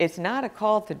 it's not a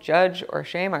call to judge or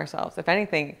shame ourselves. If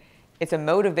anything, it's a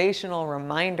motivational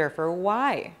reminder for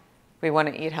why we want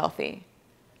to eat healthy.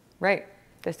 Right,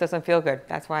 this doesn't feel good.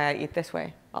 That's why I eat this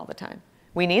way all the time.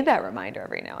 We need that reminder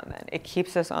every now and then. It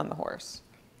keeps us on the horse.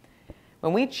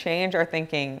 When we change our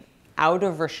thinking out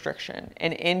of restriction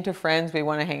and into friends we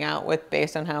want to hang out with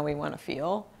based on how we want to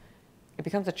feel, it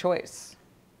becomes a choice,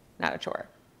 not a chore.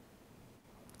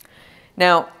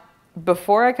 Now,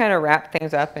 before I kind of wrap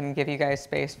things up and give you guys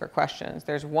space for questions,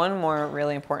 there's one more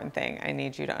really important thing I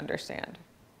need you to understand.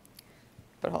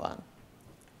 But hold on.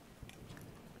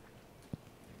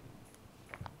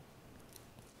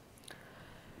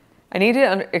 I need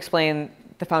to explain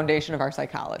the foundation of our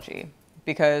psychology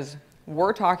because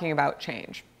we're talking about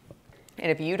change.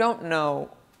 And if you don't know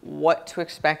what to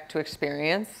expect to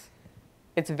experience,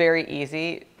 it's very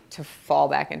easy to fall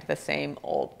back into the same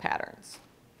old patterns.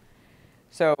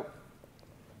 So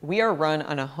we are run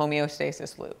on a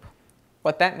homeostasis loop.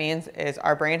 What that means is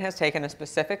our brain has taken a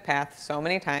specific path so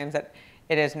many times that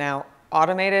it is now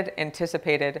automated,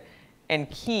 anticipated,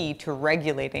 and key to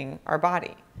regulating our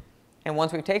body. And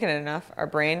once we've taken it enough, our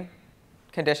brain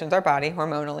conditions our body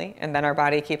hormonally, and then our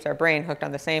body keeps our brain hooked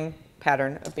on the same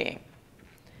pattern of being.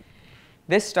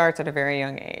 This starts at a very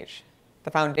young age.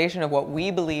 The foundation of what we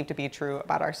believe to be true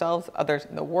about ourselves, others,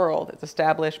 in the world is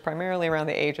established primarily around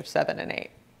the age of 7 and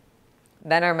 8.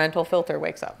 Then our mental filter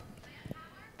wakes up.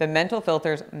 The mental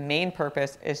filter's main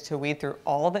purpose is to weed through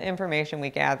all the information we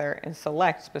gather and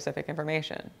select specific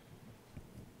information.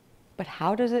 But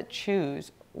how does it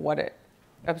choose what it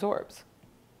absorbs?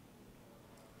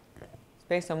 It's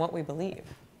based on what we believe.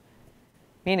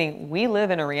 Meaning we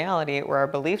live in a reality where our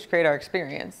beliefs create our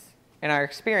experience, and our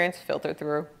experience, filtered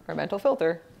through our mental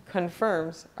filter,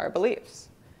 confirms our beliefs.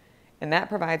 And that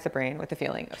provides the brain with a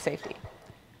feeling of safety.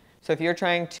 So if you're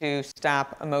trying to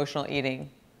stop emotional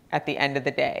eating at the end of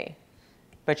the day,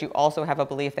 but you also have a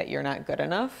belief that you're not good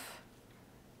enough,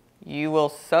 you will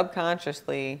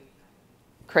subconsciously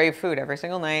crave food every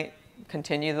single night,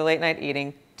 continue the late night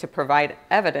eating to provide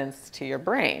evidence to your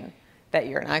brain that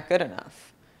you're not good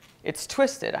enough. It's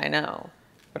twisted, I know,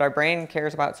 but our brain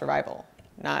cares about survival,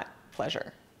 not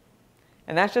pleasure.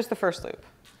 And that's just the first loop.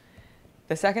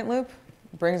 The second loop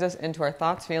brings us into our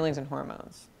thoughts, feelings, and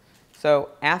hormones. So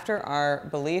after our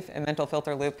belief and mental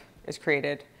filter loop is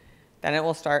created, then it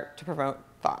will start to promote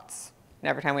thoughts. And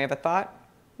every time we have a thought,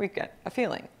 we get a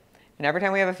feeling. And every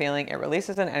time we have a feeling, it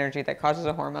releases an energy that causes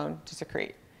a hormone to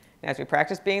secrete. And as we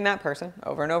practice being that person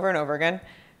over and over and over again,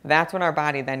 that's when our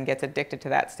body then gets addicted to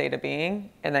that state of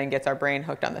being and then gets our brain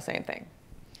hooked on the same thing.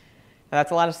 Now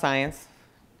that's a lot of science.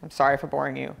 I'm sorry for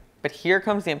boring you, but here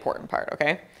comes the important part,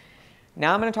 okay?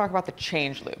 Now I'm going to talk about the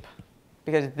change loop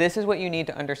because this is what you need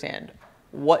to understand,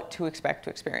 what to expect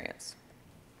to experience.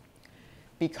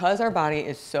 Because our body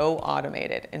is so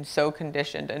automated and so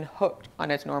conditioned and hooked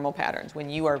on its normal patterns, when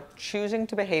you are choosing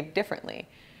to behave differently,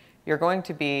 you're going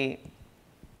to be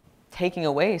taking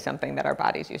away something that our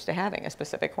body's used to having, a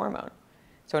specific hormone.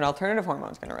 So an alternative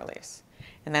hormone is going to release,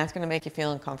 and that's going to make you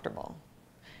feel uncomfortable.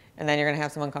 And then you're going to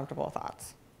have some uncomfortable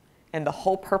thoughts. And the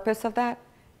whole purpose of that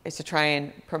is to try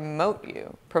and provoke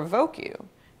you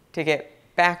to get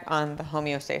back on the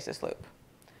homeostasis loop.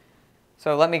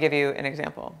 So let me give you an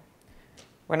example.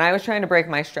 When I was trying to break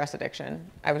my stress addiction,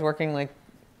 I was working like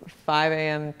 5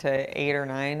 a.m. to 8 or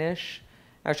 9-ish.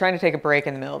 I was trying to take a break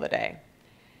in the middle of the day.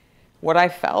 What I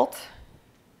felt,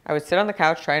 I would sit on the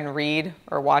couch, try and read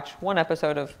or watch one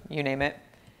episode of you name it.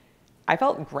 I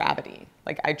felt gravity.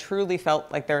 Like I truly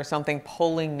felt like there was something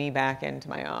pulling me back into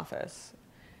my office.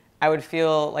 I would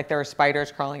feel like there were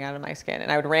spiders crawling out of my skin,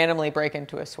 and I would randomly break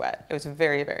into a sweat. It was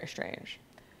very, very strange.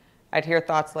 I'd hear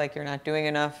thoughts like, you're not doing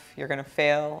enough, you're going to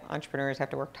fail, entrepreneurs have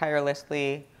to work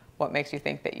tirelessly, what makes you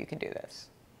think that you can do this?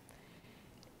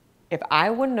 If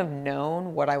I wouldn't have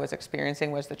known what I was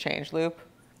experiencing was the change loop,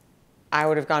 I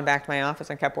would have gone back to my office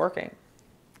and kept working.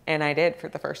 And I did for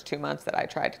the first 2 months that I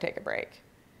tried to take a break.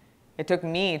 It took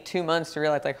me 2 months to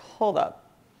realize, like, hold up,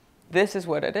 this is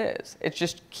what it is. It's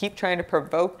just keep trying to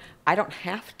provoke. I don't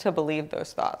have to believe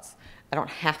those thoughts. I don't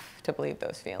have to believe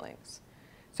those feelings.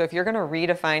 So if you're going to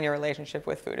redefine your relationship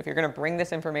with food, if you're going to bring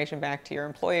this information back to your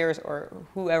employers or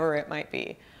whoever it might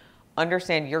be,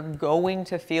 understand you're going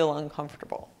to feel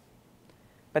uncomfortable.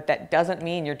 But that doesn't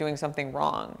mean you're doing something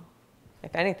wrong.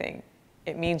 If anything,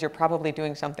 it means you're probably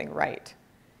doing something right.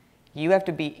 You have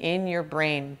to be in your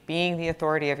brain, being the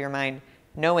authority of your mind,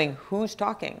 knowing who's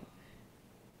talking.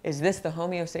 Is this the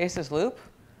homeostasis loop?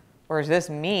 Or is this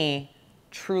me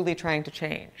truly trying to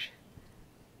change?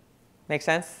 Make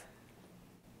sense?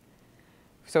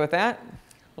 So with that,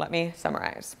 let me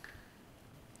summarize.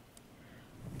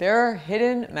 There are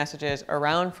hidden messages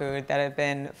around food that have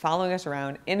been following us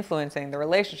around, influencing the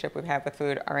relationship we've had with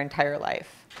food our entire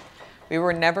life. We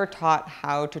were never taught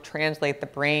how to translate the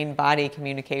brain-body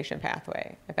communication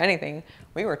pathway. If anything,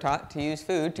 we were taught to use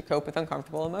food to cope with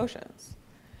uncomfortable emotions.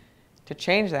 To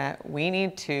change that, we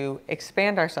need to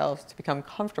expand ourselves to become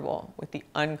comfortable with the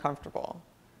uncomfortable.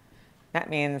 That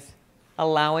means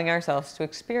allowing ourselves to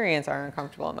experience our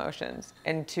uncomfortable emotions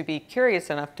and to be curious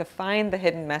enough to find the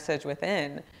hidden message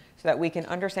within so that we can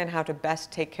understand how to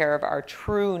best take care of our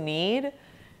true need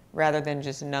rather than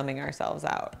just numbing ourselves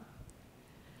out.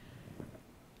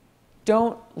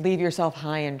 Don't leave yourself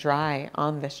high and dry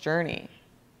on this journey.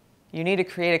 You need to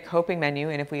create a coping menu,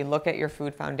 and if we look at your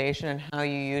food foundation and how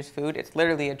you use food, it's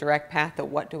literally a direct path to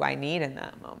what do I need in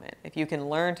that moment. If you can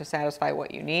learn to satisfy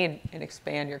what you need and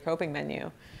expand your coping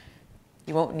menu,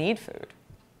 you won't need food.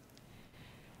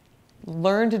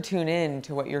 Learn to tune in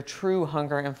to what your true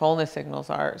hunger and fullness signals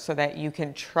are so that you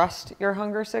can trust your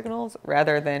hunger signals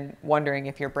rather than wondering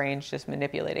if your brain's just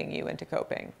manipulating you into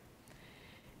coping.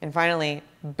 And finally,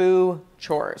 boo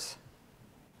chores.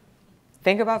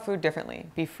 Think about food differently.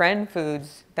 Befriend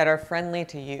foods that are friendly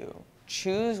to you.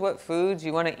 Choose what foods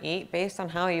you want to eat based on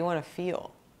how you want to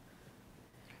feel.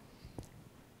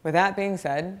 With that being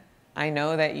said, I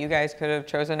know that you guys could have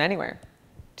chosen anywhere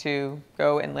to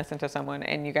go and listen to someone,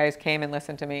 and you guys came and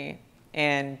listened to me.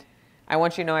 And I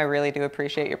want you to know I really do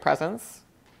appreciate your presence,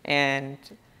 and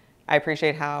I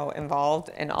appreciate how involved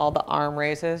in all the arm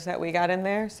raises that we got in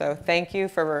there. So thank you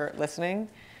for listening.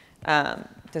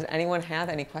 Does anyone have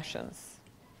any questions?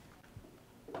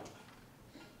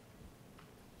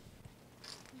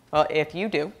 Well, if you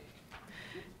do,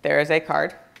 there is a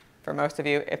card for most of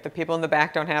you. If the people in the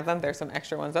back don't have them, there's some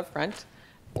extra ones up front,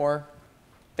 or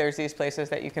there's these places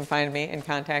that you can find me and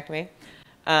contact me.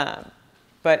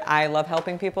 But I love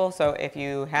helping people, so if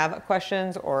you have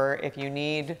questions or if you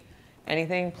need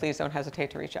anything, please don't hesitate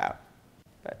to reach out.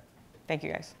 But thank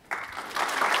you guys.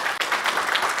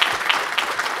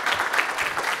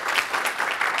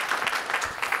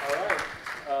 All right.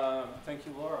 Thank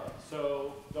you, Laura.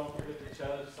 So don't forget the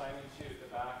sign-in sheet at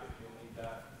the back if you need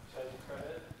that.